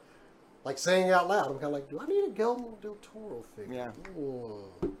figure, but like saying it out loud, I'm kind of like, do I need a Guillermo del Toro figure? Yeah. Ooh.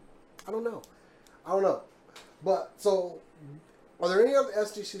 I don't know. But so, are there any other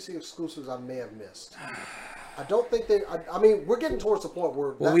SDCC exclusives I may have missed? I don't think they. I mean, we're getting towards the point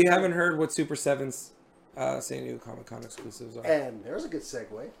where. Well, we haven't heard what Super 7's San Diego Comic-Con exclusives are. And there's a good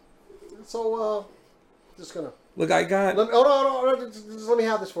segue. So, just gonna Look, I got. just let me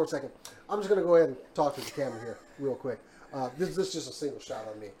have this for a second. I'm just gonna go ahead and talk to the camera here real quick. This is just a single shot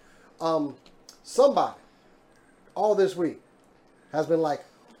on me. Somebody all this week has been like,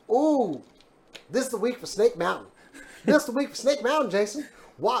 "Ooh, this is the week for Snake Mountain. This is the week for Snake Mountain, Jason.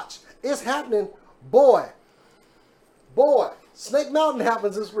 Watch, it's happening, boy. Snake Mountain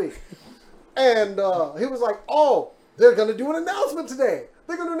happens this week." And he was like, "Oh, they're gonna do an announcement today.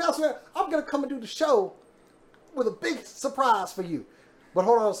 They're gonna do an announcement. I'm gonna come and do the show with a big surprise for you." But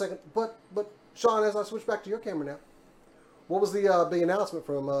hold on a second. But Sean, as I switch back to your camera now, what was the big announcement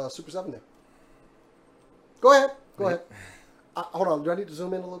from Super 7 there? Go ahead. Hold on. Do I need to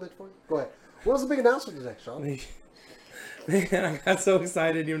zoom in a little bit for you? Go ahead. What was the big announcement today, Sean? Man, I got so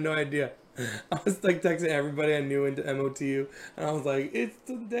excited, you have no idea. I was like texting everybody I knew into MOTU, and I was like, "It's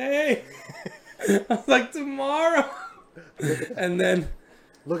today." I was like, "Tomorrow." And then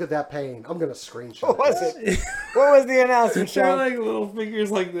Look at that pain. I'm gonna screenshot. What was it? What was the announcement, they're Sean? like little figures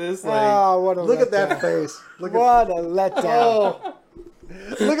like this. Like, Oh, what a Look letdown. at that face. Look at What a letdown. oh.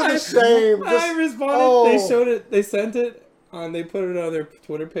 Look at the shame. I responded. Oh. They showed it. They sent it, and they put it on their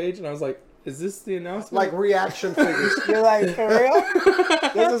Twitter page, and I was like, "Is this the announcement?" Like reaction figures. You're like, for real?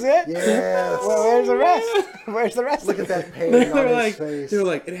 This is it? Yes. Well, where's the rest? Where's the rest? Look at that pain they on were his like, face. they were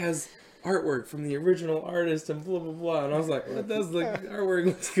like, it has artwork from the original artist and blah blah blah, and I was like, "That does look artwork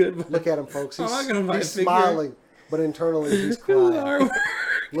looks good." But Look at him, folks. He's, I'm not gonna buy he's a figure. smiling, but internally he's the crying. artwork.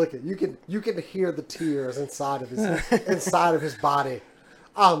 Look at you can hear the tears inside of his body.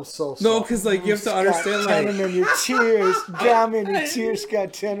 I'm so sorry. No, because like you have to understand, like, Tenorman, your tears. Drown me in your tears,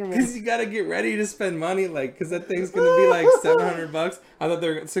 Scott Tenorman. because you gotta get ready to spend money, like, because that thing's gonna be like $700. I thought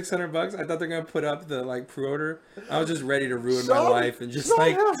they're $600. I thought they're gonna put up the like pre-order. I was just ready to ruin my Sean- life and just Sean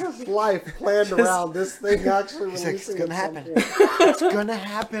like. has his life planned around this thing actually He's like, releasing. it's gonna at some happen. point. It's gonna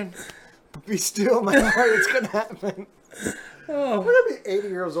happen. But be still, my heart. It's gonna happen. Oh, We're gonna be 80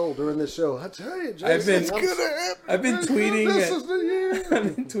 years old during this show. I tell you, Jason, I've been- I'm- I've been tweeting. This is the year.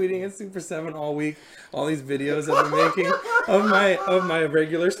 I've been tweeting at Super 7 all week. All these videos I've been making of my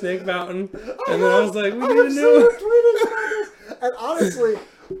regular Snake Mountain, and then I was like, we need a new. And honestly,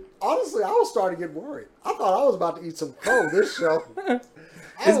 I was starting to get worried. I thought I was about to eat some crow this show.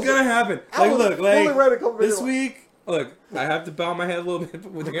 It's gonna happen. Like, look, fully like ready to come this in. week. Look, I have to bow my head a little bit,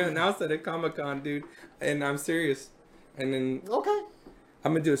 but they're gonna announce that at Comic-Con, dude, and I'm serious. And then Okay.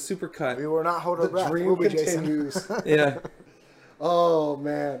 I'm gonna do a super cut. We will not hold our The breath. dream will we, Jason? continues. Yeah. Oh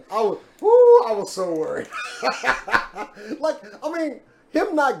man, I was so worried. Like, I mean,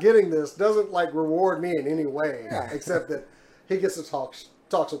 him not getting this doesn't like reward me in any way, except that he gets to talk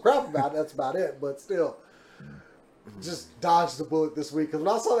some crap about it. That's about it. But still, just dodged the bullet this week because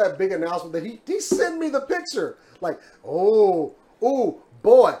when I saw that big announcement that he sent me the picture, like, oh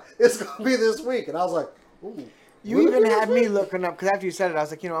boy, it's gonna be this week, and I was like, ooh. You will it even be this had me week? looking up, because after you said it, I was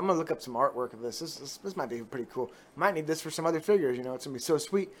like, I'm going to look up some artwork of this. This might be pretty cool. Might need this for some other figures, it's going to be so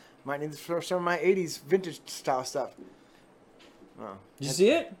sweet. Might need this for some of my 80s vintage style stuff. Oh. Did you see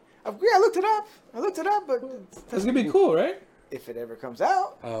it? Yeah, I looked it up. But It's gonna be cool, right? if it ever comes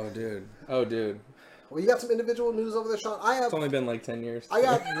out. Oh, dude. Well, you got some individual news over there, Sean. It's only been like 10 years. I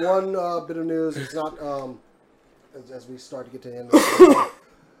got one bit of news. It's not as we start to get to the end.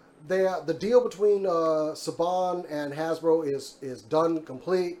 Of the deal between Saban and Hasbro is done,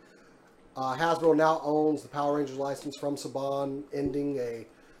 complete. Hasbro now owns the Power Rangers license from Saban, ending a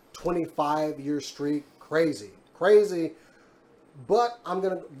 25-year streak. Crazy. But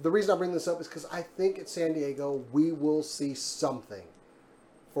the reason I bring this up is because I think at San Diego we will see something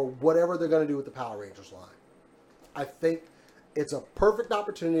for whatever they're going to do with the Power Rangers line. I think it's a perfect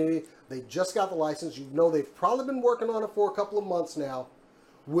opportunity. They just got the license. They've probably been working on it for a couple of months now.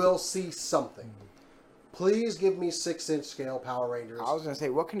 We'll see something. Please give me 6-inch scale Power Rangers. I was going to say,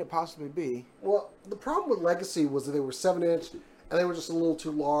 what can it possibly be? Well, the problem with Legacy was that they were 7-inch and they were just a little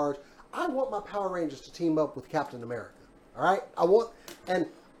too large. I want my Power Rangers to team up with Captain America. All right? I want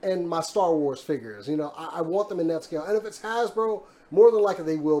and my Star Wars figures. I want them in that scale. And if it's Hasbro, more than likely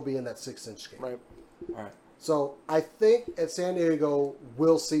they will be in that 6-inch scale. Right. All right. So I think at San Diego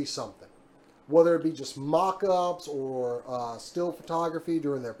we'll see something. Whether it be just mock-ups or still photography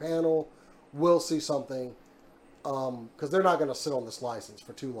during their panel, we'll see something. Because they're not going to sit on this license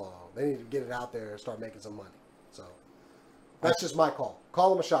for too long. They need to get it out there and start making some money. So that's just my call. Call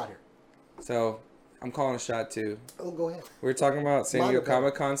them a shot here. So I'm calling a shot too. Oh, go ahead. We were talking about San Mine Diego are better.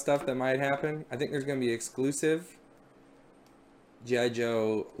 Comic-Con stuff that might happen. I think there's going to be exclusive G.I.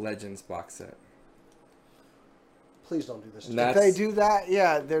 Joe Legends box set. Please don't do this. To And me. If they do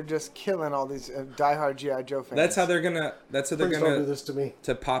that, they're just killing all these diehard G.I. Joe fans. That's how they're gonna. That's how they're Please don't do gonna this to me.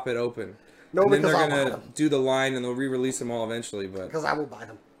 to pop it open. No, and then because they're I'll buy gonna them. do the line and they'll re-release them all eventually. But Because I will buy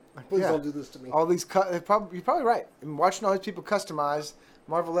them. Please Yeah. don't do this to me. all these you're probably right. I'm watching all these people customize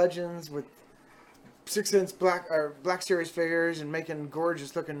Marvel Legends with 6-inch Black Series figures and making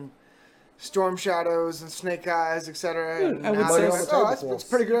gorgeous looking Storm Shadows and Snake Eyes, etc. Dude, And I would now say they're so. like, that's a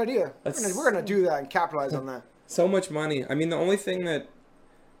pretty good idea. That's- We're gonna do that and capitalize on that. so much money. I mean, the only thing that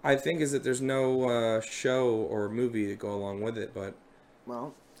I think is that there's no show or movie to go along with it. But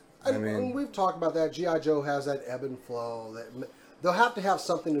Well, And we've talked about that. G.I. Joe has that ebb and flow. They'll have to have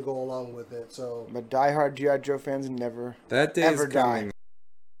something to go along with it. So but diehard G.I. Joe fans never. that day Ever is die. coming.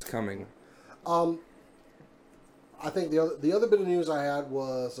 It's coming. I think the other bit of news I had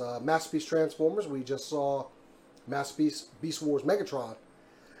was Masterpiece Transformers. We just saw Masterpiece Beast Wars Megatron,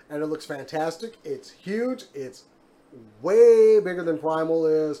 and it looks fantastic. It's huge. It's way bigger than Primal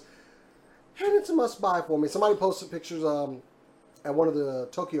is, and it's a must-buy for me. Somebody posted pictures at one of the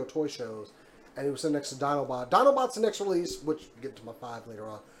Tokyo toy shows, and he was sitting next to Dinobot. Dinobot's the next release, which we'll get to my 5 later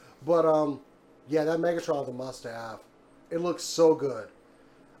on. But yeah, that Megatron's a must-have. It looks so good.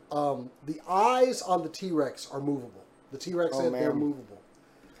 The eyes on the T-Rex are movable. The T-Rex Oh, head, they're man. movable.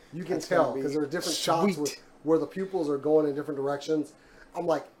 You can That's tell gonna be because there are different shots sweet. where the pupils are going in different directions. I'm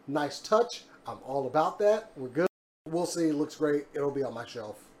like, nice touch. I'm all about that. We're good. We'll see. Looks great. It'll be on my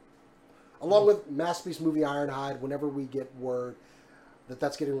shelf. Along with Masterpiece movie Ironhide, whenever we get word that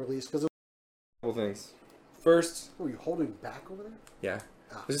that's getting released. Because Couple things. First, were you holding back over there? yeah,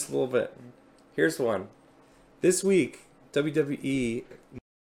 just a little bit. Here's one. This week, WWE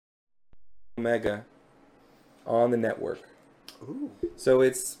Omega on the network. Ooh. So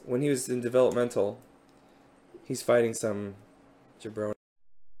it's when he was in developmental, he's fighting some jabroni.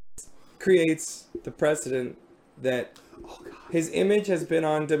 Creates the precedent that his image has been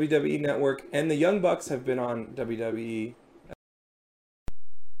on WWE Network and the Young Bucks have been on WWE.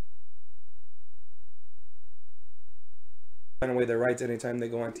 Find away their rights anytime they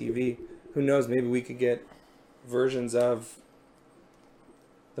go on TV. Who knows? Maybe we could get versions of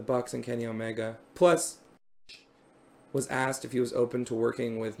the Bucks and Kenny Omega. Plus, was asked if he was open to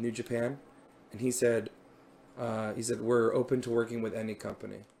working with New Japan, and he said, he said, we're open to working with any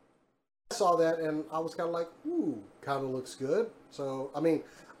company. I saw that and I was kind of like, ooh, kind of looks good. So, I mean,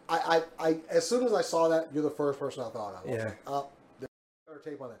 I as soon as I saw that, you're the first person I thought of. I was Yeah. like, oh, there's better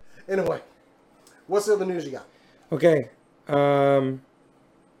tape on that. Anyway, what's the other news you got? Okay.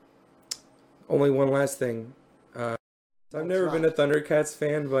 Only one last thing. I've never been a Thundercats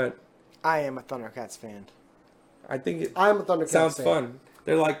fan, but I am a Thundercats fan. I think it I'm a Thundercats sounds fan. fun.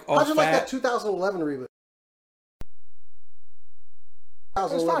 They're like all How'd you like that fat. 2011 reboot?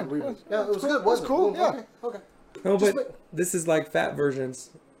 It was fine. Reboot. Yeah, it was cool. good, wasn't It was cool, it? yeah. Okay. No, Just but this is like fat versions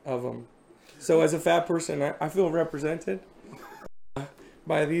of them. So as a fat person, I feel represented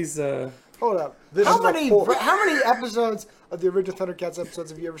by these. Hold up. This How is a many poor- how many episodes of the original Thundercats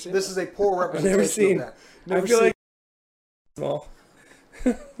episodes have you ever seen? This is a poor I've representation never seen. of that. Never I feel seen- like small,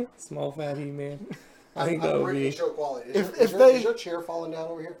 small fat He-Man. I think that I'm would bringing be. show quality. If Is they- your chair falling down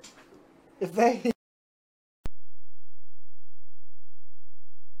over here? If they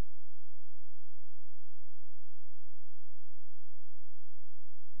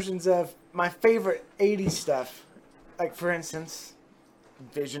versions of my favorite 80s stuff, like for instance,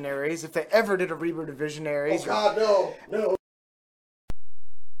 Visionaries. If they ever did a reboot of Visionaries, Oh God, no.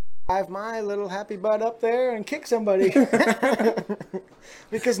 drive my little happy butt up there and kick somebody.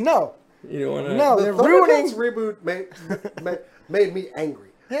 Because no, You don't want to. no, The they're Thundercats ruining. reboot made me angry.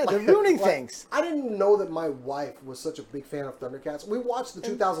 Yeah, they're ruining Like, things. I didn't know that my wife was such a big fan of Thundercats. We watched the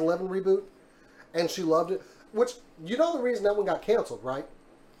 2011 reboot, and she loved it. Which, you know the reason that one got canceled, right?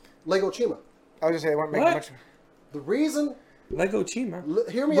 Lego Chima. I was gonna say they weren't making What? much, The reason, Lego Chima.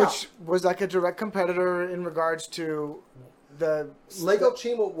 hear me which out. was like a direct competitor in regards to the Lego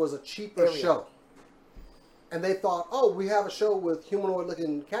Chima was a cheaper Area. show. And they thought, oh, we have a show with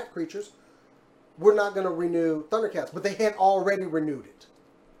humanoid-looking cat creatures. We're not going to renew Thundercats. But they had already renewed it.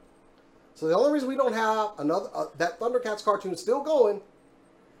 So the only reason we don't have another that Thundercats cartoon still going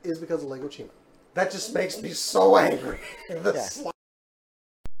is because of Lego Chima. That just makes me so angry. The Yeah. sli-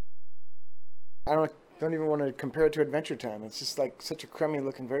 I don't even want to compare it to Adventure Time. It's just like such a crummy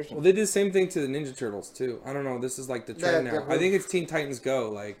looking version. Well, they did the same thing to the Ninja Turtles too. I don't know. This is like the trend Yeah, now. they're I think it's Teen Titans Go.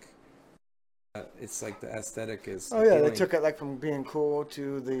 Like, it's like the aesthetic is. Oh yeah, they appealing. took it like from being cool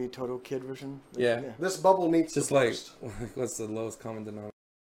to the Total Kid version. Yeah. This bubble needs Just to like, burst. what's the lowest common denominator?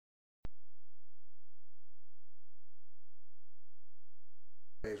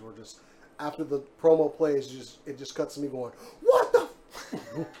 We're just after the promo plays, it just cuts to me going, what the?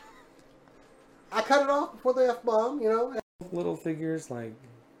 I cut it off before the F bomb, you know. Little figures, like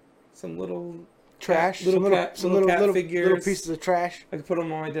some little. Trash, Little some cat- some little cat little figures. pieces of trash. I could put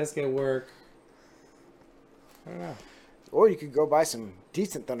them on my desk at work. I don't know. Or you could go buy some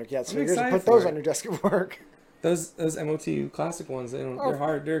decent Thundercats I'm figures and excited put for those it. on your desk at work. Those MOTU classic ones, Oh. they're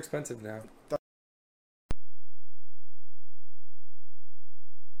hard. They're expensive now.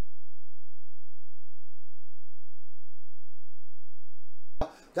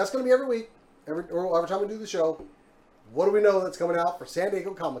 That's going to be every week, every time we do the show. What do we know that's coming out for San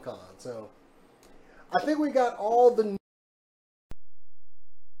Diego Comic Con? So, I think we got all the.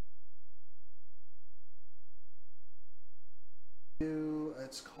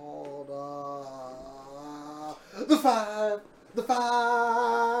 It's called the five.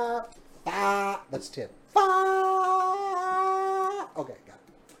 That's 10. 5. Okay, got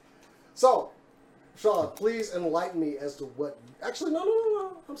it. So, Sean, please enlighten me as to what. Actually,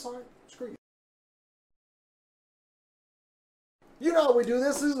 no. I'm sorry. Screw you. You know how we do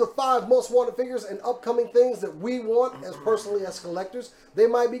this. These are the 5 most wanted figures and upcoming things that we want as personally as collectors. They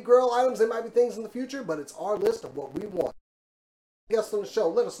might be Grail items, they might be things in the future, but it's our list of what we want. Guests on the show,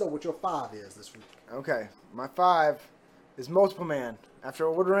 let us know what your 5 is this week. Okay, my 5 is Multiple Man. After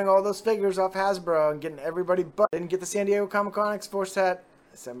ordering all those figures off Hasbro and getting everybody but didn't get the San Diego Comic Con X4 set.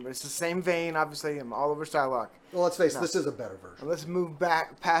 It's the same vein, obviously. I'm all over Stylock. Well, let's face it, this is a better version. And let's move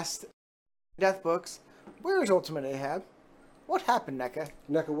back past Death Books. Where is Ultimate Ahab? What happened, NECA?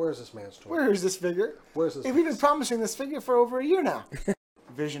 NECA, where's this man's toy? Where is this figure? Where's this? Hey, we've been promising this figure for over a year now.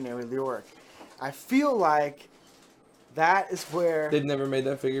 Visionary Leoric. I feel like that is where They've never made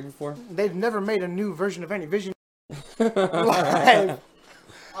that figure before. they've never made a new version of any Vision live.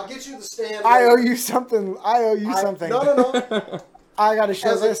 I'll get you the stand. I owe you something. I owe you I- something. No. I gotta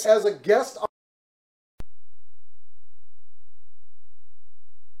show this. As a guest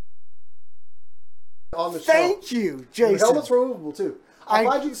on the show. Thank you, Your Jason. helmet's removable too. I'll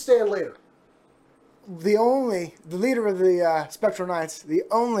find you the stand later. The leader of the Spectral Knights, the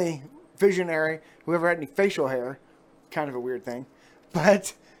only visionary who ever had any facial hair. Kind of a weird thing.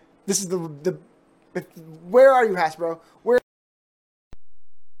 But this is where are you, Hasbro? Where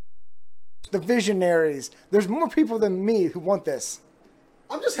the visionaries. There's more people than me who want this.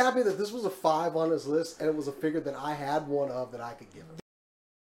 I'm just happy that this was a 5 on his list, and it was a figure that I had one of that I could give him.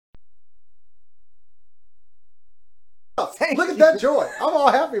 Look at that joy. I'm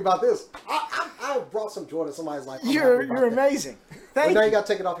all happy about this. I brought some joy to somebody's life. You're amazing. Thank Now you. you got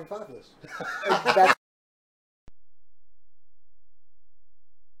to take it off your 5 list. That's-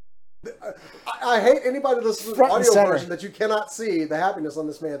 I hate anybody that listens to the Front and audio center. version that you cannot see the happiness on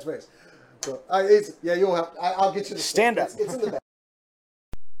this man's face. So, you'll have. I'll get you the Stand up. It's in the back.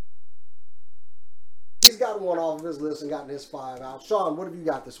 He's gotten one off of his list and gotten his 5 out. Sean, what have you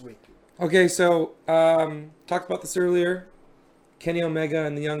got this week? Okay, so talked about this earlier. Kenny Omega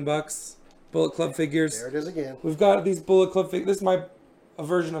and the Young Bucks, Bullet Club figures. There it is again. We've got these Bullet Club figures. This is a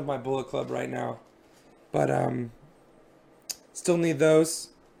version of my Bullet Club right now, but still need those.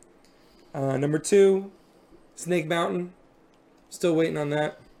 Number 2, Snake Mountain. Still waiting on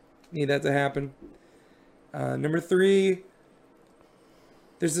that. Need that to happen. Number 3,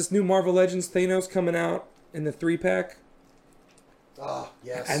 there's this new Marvel Legends Thanos coming out in the 3-pack. Ah,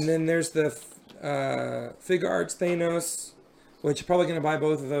 yes. And then there's the Figure Arts Thanos, which I'm probably going to buy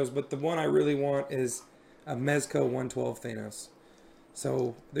both of those. But the one I really want is a Mezco 112 Thanos.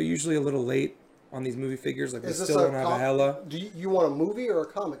 So they're usually a little late on these movie figures. Like we still don't have a Hela. Do you want a movie or a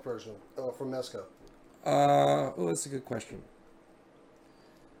comic version from Mezco? That's a good question.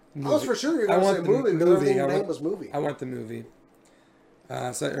 I was for sure you were going to say movie because everything you named was movie. I want the movie.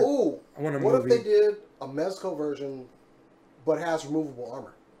 I want a what movie. if they did a Mezco version but has removable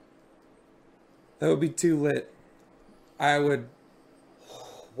armor? That would be too lit. I would.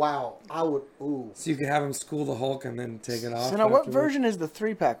 Wow, I would. Ooh. So you could have him school the Hulk and then take it off. So now, what afterwards. version is the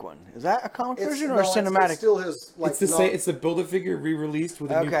 3-pack one? Is that a comic version or no, a cinematic? It's still his. Like, It's the same. It's the Build-A-Figure re-released with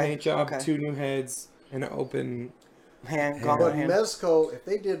a new Okay, paint job, okay. 2 new heads, and an open. Hand, But gauntlet hand. Mezco, if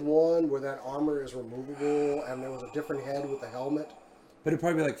they did one where that armor is removable and there was a different head with the helmet, But it'd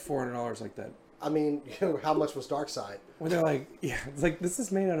probably be like $400 like that. I mean, how much was Darkseid? When they're like, yeah, it's like this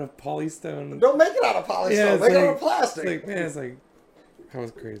is made out of polystone. Don't make it out of polystone. Yeah, it's make it like- out of plastic. It's like, man, it's like, that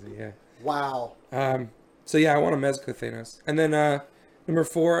was crazy, yeah. Wow. So yeah, I want a Mezco Thanos. And then number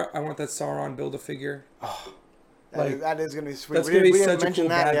 4, I want that Sauron Build-A-Figure. That is going to be sweet. That's We gonna be didn't such a mention cool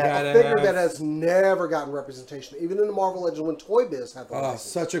that bad yet. guy A to figure have. that has never gotten representation, even in the Marvel Legends when Toy Biz had the Oh, license.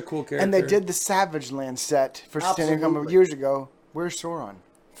 such a cool character. And they did the Savage Land set for Stanley a couple of Absolutely. years ago. Where's Sauron?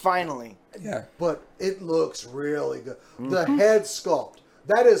 Finally. Yeah. But it looks really good. The head sculpt,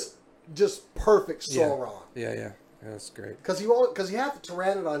 that is just perfect Sauron. Yeah. That's great. Because he had the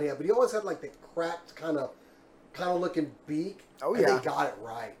Pteranodon head, but he always had like the cracked kind of looking beak. Oh, and yeah. they got it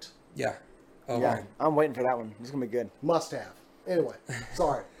right. Yeah. Oh, Yeah, man. I'm waiting for that one. It's going to be good. Must have. Anyway,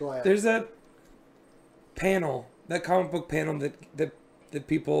 sorry. Go ahead. There's that panel, that comic book panel that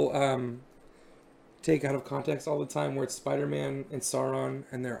people take out of context all the time, where it's Spider-Man and Sauron,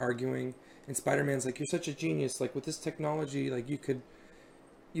 and they're arguing, and Spider-Man's like, "You're such a genius! Like with this technology, like you could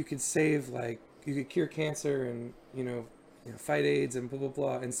save, like you could cure cancer and you know fight AIDS and blah blah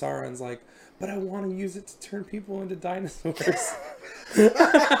blah." And Sauron's like, "But I want to use it to turn people into dinosaurs."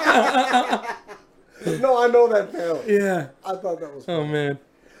 No, I know that panel. Yeah. I thought that was. Oh man.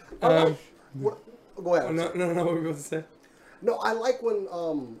 Go ahead. No. What were we about to say? No, I like when,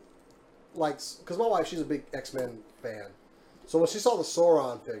 because my wife, she's a big X-Men fan. So when she saw the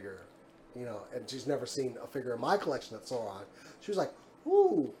Sauron figure, and she's never seen a figure in my collection that's Sauron, she was like,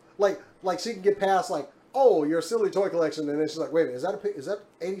 ooh. Like she can get past, like, oh, your silly toy collection. And then she's like, wait, is that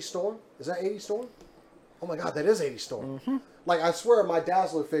 80 Storm? Is that 80 Storm? Oh my God, that is 80 Storm. Mm-hmm. Like, I swear my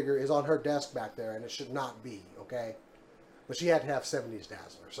Dazzler figure is on her desk back there, and it should not be, okay? But she had to have 70s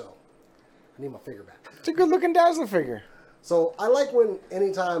Dazzler, so I need my figure back. It's a good looking Dazzler figure. So I like when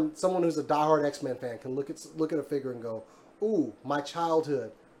anytime someone who's a diehard X-Men fan can look at a figure and go, ooh, my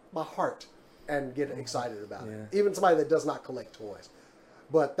childhood, my heart, and get excited about it. Even somebody that does not collect toys.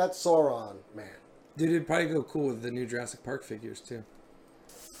 But that Sauron, man. Dude, it'd probably go cool with the new Jurassic Park figures too.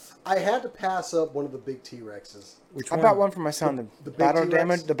 I had to pass up one of the big T-Rexes. Which I one? bought one for my son. The big battle T-Rex?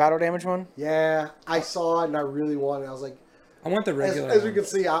 damage. The battle damage one. Yeah, I saw it and I really wanted it. I was like, I want the regular. as you one. can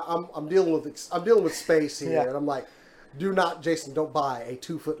see, I'm dealing with space here, Yeah. and I'm like, Jason, don't buy a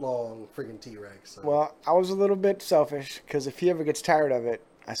 2-foot long friggin' T-Rex. So. Well, I was a little bit selfish because if he ever gets tired of it,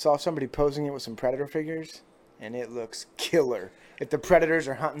 I saw somebody posing it with some Predator figures, and it looks killer. If the Predators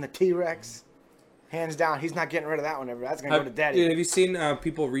are hunting the T-Rex, hands down, he's not getting rid of that one ever. That's gonna go to Daddy. Dude, have you seen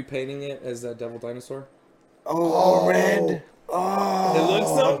people repainting it as a Devil Dinosaur? Oh, red. Oh, It looks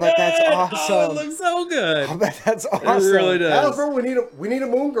so I bet good. that's Oh, awesome. it looks so good. I bet that's awesome. It really does. Hasbro, we need a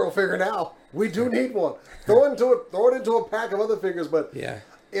Moon Girl figure now. We do need one. Throw it into a pack of other figures, but Yeah.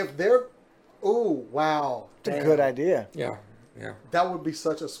 if they're Oh, wow. It's a Damn. good idea. Yeah. Yeah. That would be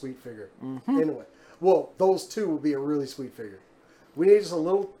such a sweet figure. Mm-hmm. Anyway, well, those two would be a really sweet figure. We need just a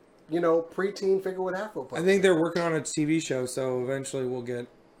little, preteen figure with Afro puffs. I think they're working on a TV show, so eventually we'll get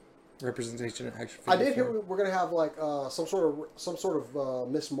representation in action I figure did hear form. we're gonna have like some sort of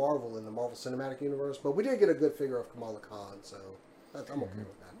Miss Marvel in the Marvel Cinematic Universe, but we did get a good figure of Kamala Khan, so I'm okay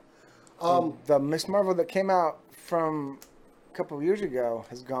with that. The Miss Marvel that came out from a couple of years ago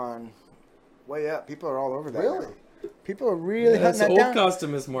has gone way up. People are all over that. Really? now. People are really That's hunting the that old down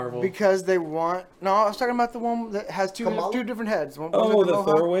costume is Marvel. because they want. No, I was talking about the one that has two Kamala? different heads. One, Oh, was it the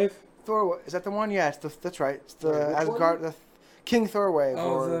Mohawk? Thor wave? Thor is that the one? Yeah, that's right. It's the Wait, which Asgard, the King Thor wave,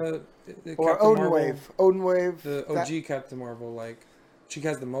 Oh, or the or Captain Odin Marvel, wave. Odin wave. The that- OG Captain Marvel, like she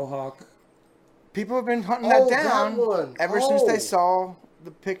has the mohawk. People have been hunting Oh, that down that one. ever since Oh. they saw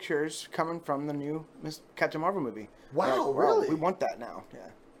the pictures coming from the new Captain Marvel movie. Wow, They're like, really? We want that now. Yeah.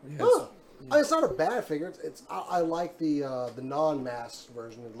 Yes. Huh. It's not a bad figure. I like the non-masked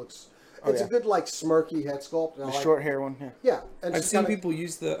version. It looks it's yeah. a good like smirky head sculpt. and I The like- short hair one. Yeah. Yeah, and I've just seen kinda- people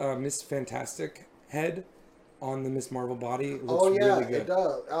use the Miss Fantastic head on the Miss Marvel body. It looks Oh yeah, really good. it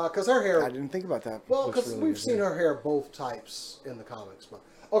does. Because her hair. I didn't think about that. Well, Looks because really we've good, seen yeah. her hair both types in the comics. But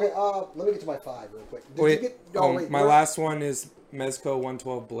okay, let me get to my 5 real quick. Did Wait, you get? Oh, wait, my where- last one is Mezco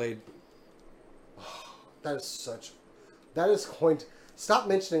 112 Blade. That is such. That is going to stop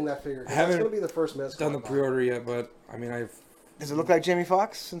mentioning that figure. 'cause I That's haven't going to be the first mess. Done the pre-order yet, but I mean I've. Does it look like Jamie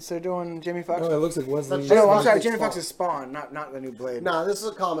Foxx since they're doing Jamie Foxx? Oh, it looks like Wesley. That's Oh, no, I'm Jamie sorry. Foxx Jamie Spawn. Foxx's Spawn, not the new Blade. Nah, this is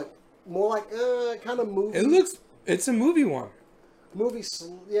a comic. More like kind of movie. It looks. It's a movie one. movie.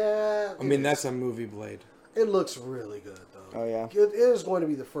 Yeah. I mean that's a movie Blade. It looks really good though. Oh, yeah? It is going to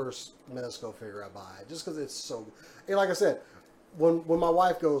be the first Mezco figure I buy, just because it's so. And like I said, when my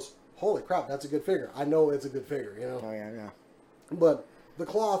wife goes, "Holy crap, that's a good figure," I know it's a good figure, Oh yeah. But the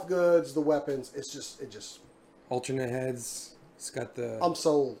cloth goods, the weapons, it just. Alternate heads. It's got the. I'm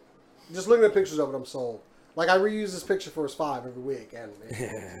sold. Just looking at pictures of it, I'm sold. Like I reuse this picture for his 5 every week, and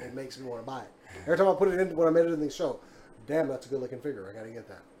it makes me want to buy it. Every time I put it in when I'm editing the show, damn, that's a good looking figure. I got to get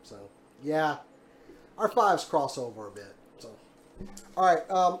that. So yeah, our 5s cross over a bit. So all right,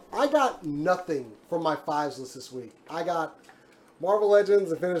 I got nothing from my 5s list this week. I got Marvel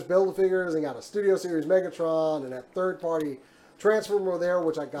Legends and finished Build-A-Figures, and got a Studio Series Megatron and that third-party Transformer there,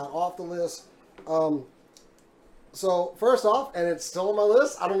 which I got off the list. So, first off, and it's still on my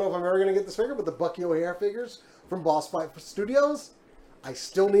list, I don't know if I'm ever going to get this figure, but the Bucky O'Hare figures from Boss Fight Studios. I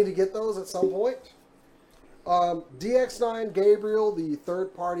still need to get those at some point. DX9 Gabriel, the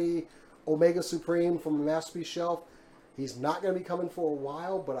third-party Omega Supreme from the Masterpiece shelf. He's not going to be coming for a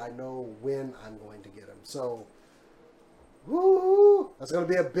while, but I know when I'm going to get him. So, woo! That's going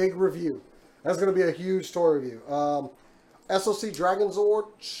to be a big review. That's going to be a huge toy review. SOC Dragon Zord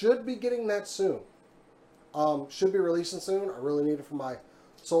should be getting that soon. Should be releasing soon. I really need it for my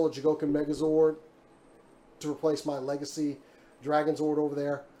Soul of Jigoku Megazord to replace my Legacy Dragon Zord over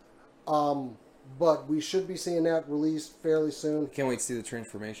there. But we should be seeing that released fairly soon. Can't wait to see the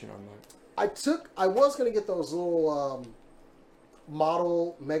transformation on that. I was going to get those little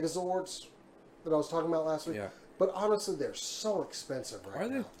model Megazords that I was talking about last week. Yeah. But honestly, they're so expensive right Are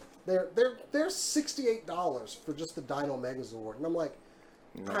they? now. They're $68 for just the Dino Megazord. And I'm like,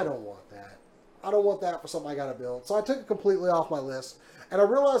 I don't want that. I don't want that for something I got to build. So I took it completely off my list. And I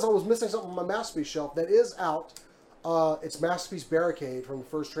realized I was missing something on my Masterpiece shelf that is out. It's Masterpiece Barricade from the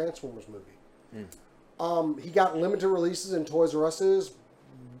first Transformers movie. He got limited releases in Toys R Us's.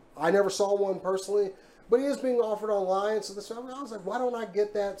 I never saw one personally, but he is being offered online. So I was like, why don't I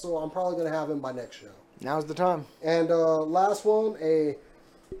get that? So I'm probably going to have him by next show. Now's the time. And last one, a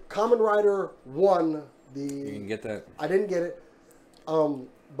Kamen Rider 1. You can get that. I didn't get it.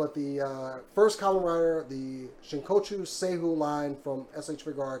 But the first Kamen Rider, the Shinkochu Seihu line from SH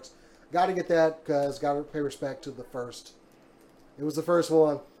Figure Arts, got to get that because got to pay respect to the first. It was the first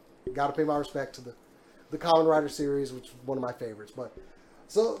one. Got to pay my respect to the Kamen Rider series, which is one of my favorites. But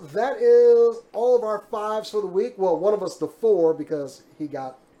so that is all of our 5s for the week. Well, one of us the 4 because he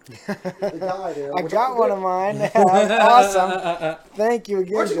got the guy there. I which got one of mine. Awesome. Thank you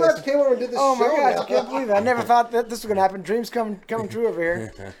again. Aren't you glad you Justin. came over and did this Oh my show gosh, now? I can't believe it. I never thought that this was going to happen. Dreams coming true over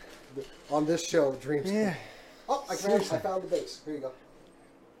here. On this show, Dreams. Yeah. Oh, I found the base. Here you go.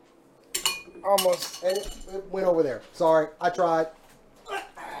 Almost. And it went over there. Sorry, I tried.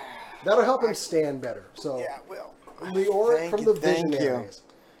 That'll help him stand better. So Yeah, well. the aura Thank from you, the thank you. Visionaries.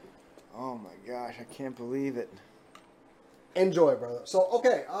 Oh my gosh, I can't believe it. Enjoy, brother. So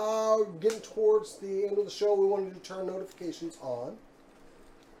okay, getting towards the end of the show, we wanted to turn notifications on.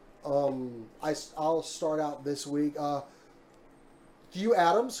 I'll start out this week. Hugh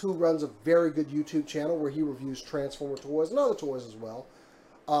Adams, who runs a very good YouTube channel where he reviews Transformer toys and other toys as well.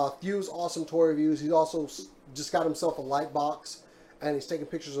 Hugh's awesome toy reviews. He's also just got himself a light box, and he's taking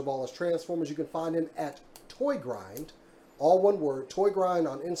pictures of all his Transformers. You can find him at Toy Grind, all one word, Toy Grind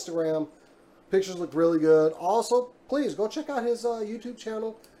on Instagram. Pictures look really good. Also, please go check out his YouTube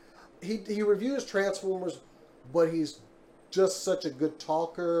channel. He reviews Transformers, but he's just such a good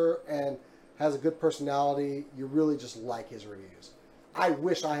talker and has a good personality. You really just like his reviews. I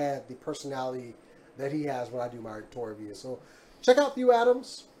wish I had the personality that he has when I do my toy reviews. So check out Hugh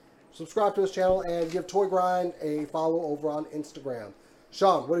Adams, subscribe to his channel, and give Toy Grind a follow over on Instagram.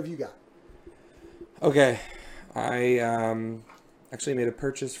 Sean, what have you got? Okay, I actually made a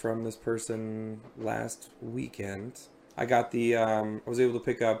purchase from this person last weekend. I got I was able to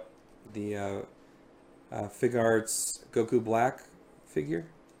pick up the Fig Arts Goku Black figure.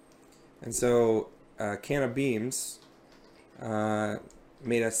 And so Can of Beams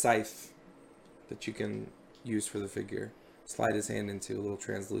made a scythe that you can use for the figure. Slide his hand into a little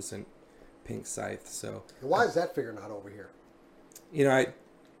translucent pink scythe. So Why is that figure not over here? You know, I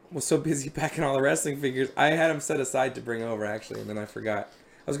was so busy packing all the wrestling figures. I had them set aside to bring over, actually, and then I forgot.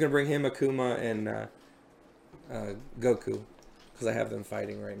 I was going to bring him, Akuma, and Goku, because I have them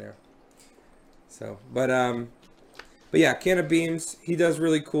fighting right now. So, but yeah, Can of Beams, he does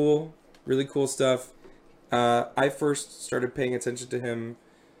really cool stuff. I first started paying attention to him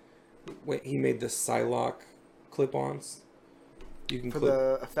when he made the Psylocke clip-ons. You can For clip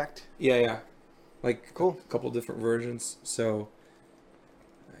the effect? Yeah. Like Cool. a couple different versions. So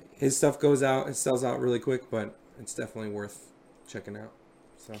his stuff goes out, it sells out really quick, but it's definitely worth checking out.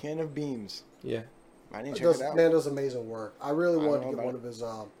 So Can of Beams. yeah. I need to check it out. Man does amazing work. I really I wanted know to get about one it. of his.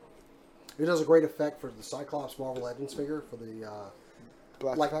 He does a great effect for the Cyclops Marvel Legends figure for the.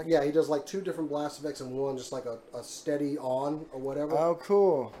 Blast Like effect? yeah, he does like 2 different blast effects and one just like a steady on or whatever. Oh,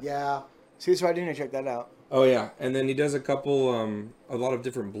 cool. Yeah, See, so I do need to check that out. Oh yeah, and then he does a lot of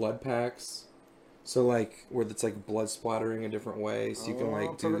different blood packs. So like where it's like blood splattering a different way, so you can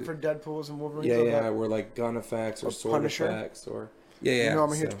like do for Deadpool's and Wolverine. yeah, where like gun effects or Or sword Punisher. effects or yeah. You know,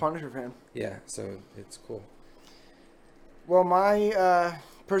 I'm a so, huge Punisher fan. yeah, so it's cool. Well, my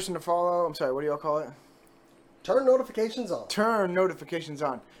person to follow, I'm sorry, what do y'all call it? turn notifications on. Turn notifications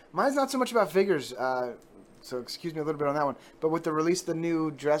on. Mine's not so much about figures, so excuse me a little bit on that one. But with the release of the new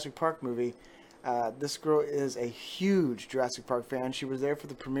Jurassic Park movie, this girl is a huge Jurassic Park fan. She was there for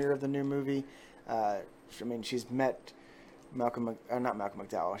the premiere of the new movie. I mean, she's met not Malcolm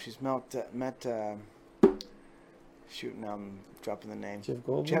McDowell. She's met shoot, now I'm dropping the name. Jeff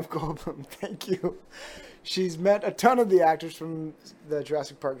Goldblum? Jeff Goldblum, thank you. She's met a ton of the actors from the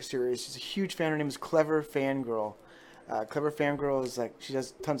Jurassic Park series. She's a huge fan. Her name is Clever Fangirl. Clever Fangirl is like, she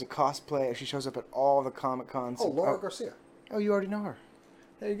does tons of cosplay. She shows up at all the Comic Cons. Oh, Laura Garcia. Oh, you already know her.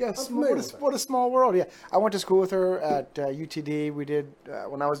 There you go. familiar with her. What a small world. Yeah, I went to school with her at UTD. We did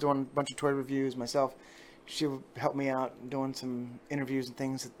when I was doing a bunch of toy reviews myself. She helped me out doing some interviews and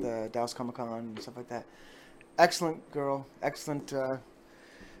things at the Dallas Comic Con and stuff like that. Excellent girl. Excellent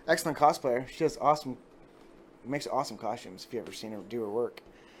cosplayer. She does makes awesome costumes. If you ever seen her do her work,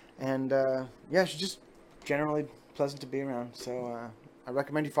 and yeah, she's just generally pleasant to be around. So I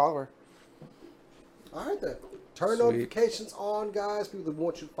recommend you follow her. All right then. Turn Sweet. notifications on, guys. People that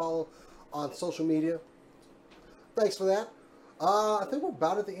want you to follow on social media. Thanks for that. I think we're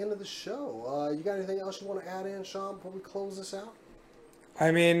about at the end of the show. You got anything else you want to add in, Sean, before we close this out?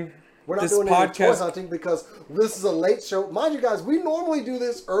 I mean, We're not this doing any toy podcast. hunting because this is a late show. Mind you guys, we normally do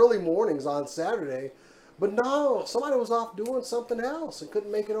this early mornings on Saturday. But no, somebody was off doing something else and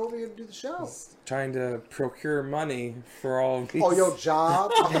couldn't make it over here to do the show. Trying to procure money for all of these, Oh, your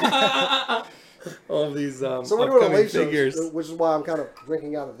job? all of these So we're doing a upcoming late figures. show, which is why I'm kind of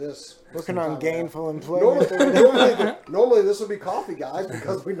drinking out of this. Working on sometime. gainful employment. Normally this would be coffee, guys,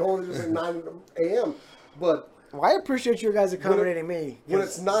 because we normally do this at 9 a.m. But Well, I appreciate you guys accommodating me. when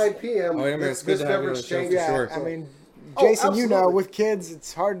it's 9 p.m., Oh, yeah, man, it's good to have you on the show for changes. sure. I mean, Oh, Jason, you know, absolutely. with kids,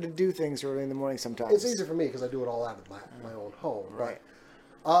 it's hard to do things early in the morning sometimes. It's easy for me because I do it all out of my own home. Right.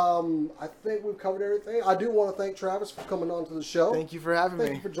 I think we've covered everything. I do want to thank Travis for coming on to the show. Thank you for having Thank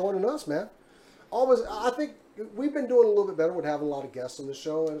me. you for joining us, man. Always, I think we've been doing a little bit better with having a lot of guests on the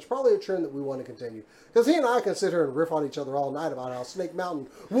show, and it's probably a trend that we want to continue. Because he and I can sit here and riff on each other all night about how Snake Mountain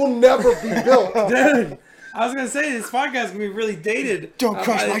will never be built. Dude, I was gonna say this podcast can be really dated. Don't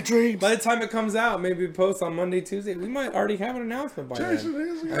crush by my the- dreams. By the time it comes out, maybe we post on Monday, Tuesday. We might already have an announcement by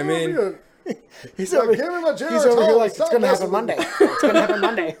then. I mean, He's Like, over, give me my Jared he's over here Hall, like, it's stop going to messing happen Monday. with me." It's going to happen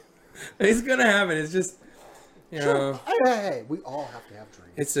Monday. it's gonna happen. It's just, you know, Hey, we all have to have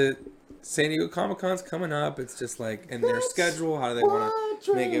dreams. San Diego Comic Con's coming up. It's just like in their schedule. How do they want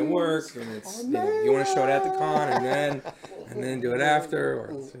to make it work? And it's you want to show it at the con and then do it after.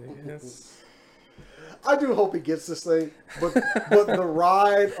 Or yes. I do hope he gets this thing, but the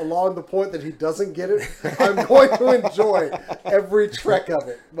ride along the point that he doesn't get it, I'm going to enjoy every trek of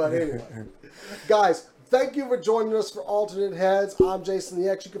it. But anyway, guys, thank you for joining us for Alternate Heads. I'm Jason the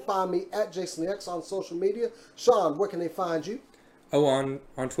X. You can find me at Jason the X on social media. Sean, where can they find you? Oh, on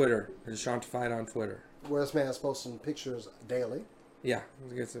Twitter. There's Seantified on Twitter. Where this man's posting pictures daily. Yeah,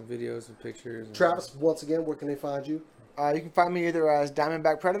 we get some videos and pictures. Travis, once again, where can they find you? You can find me either as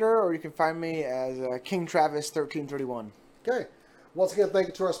Diamondback Predator or you can find me as King Travis 1331. Okay. Once again, thank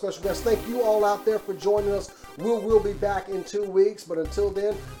you to our special guests. Thank you all out there for joining us. We'll be back in 2 weeks, but until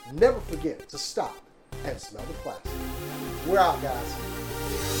then, never forget to stop and smell the plastic. We're out, guys.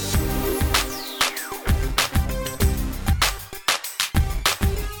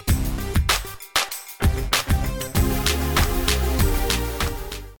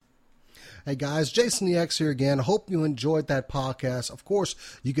 Hey guys, Jason the X here again. I hope you enjoyed that podcast. Of course,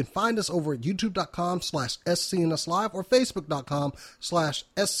 you can find us over at youtube.com/scnslive or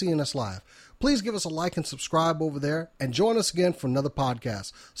facebook.com/scnslive. Please give us a like and subscribe over there and join us again for another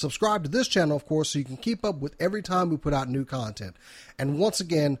podcast. Subscribe to this channel, of course, so you can keep up with every time we put out new content. And once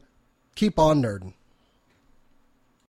again, keep on nerding.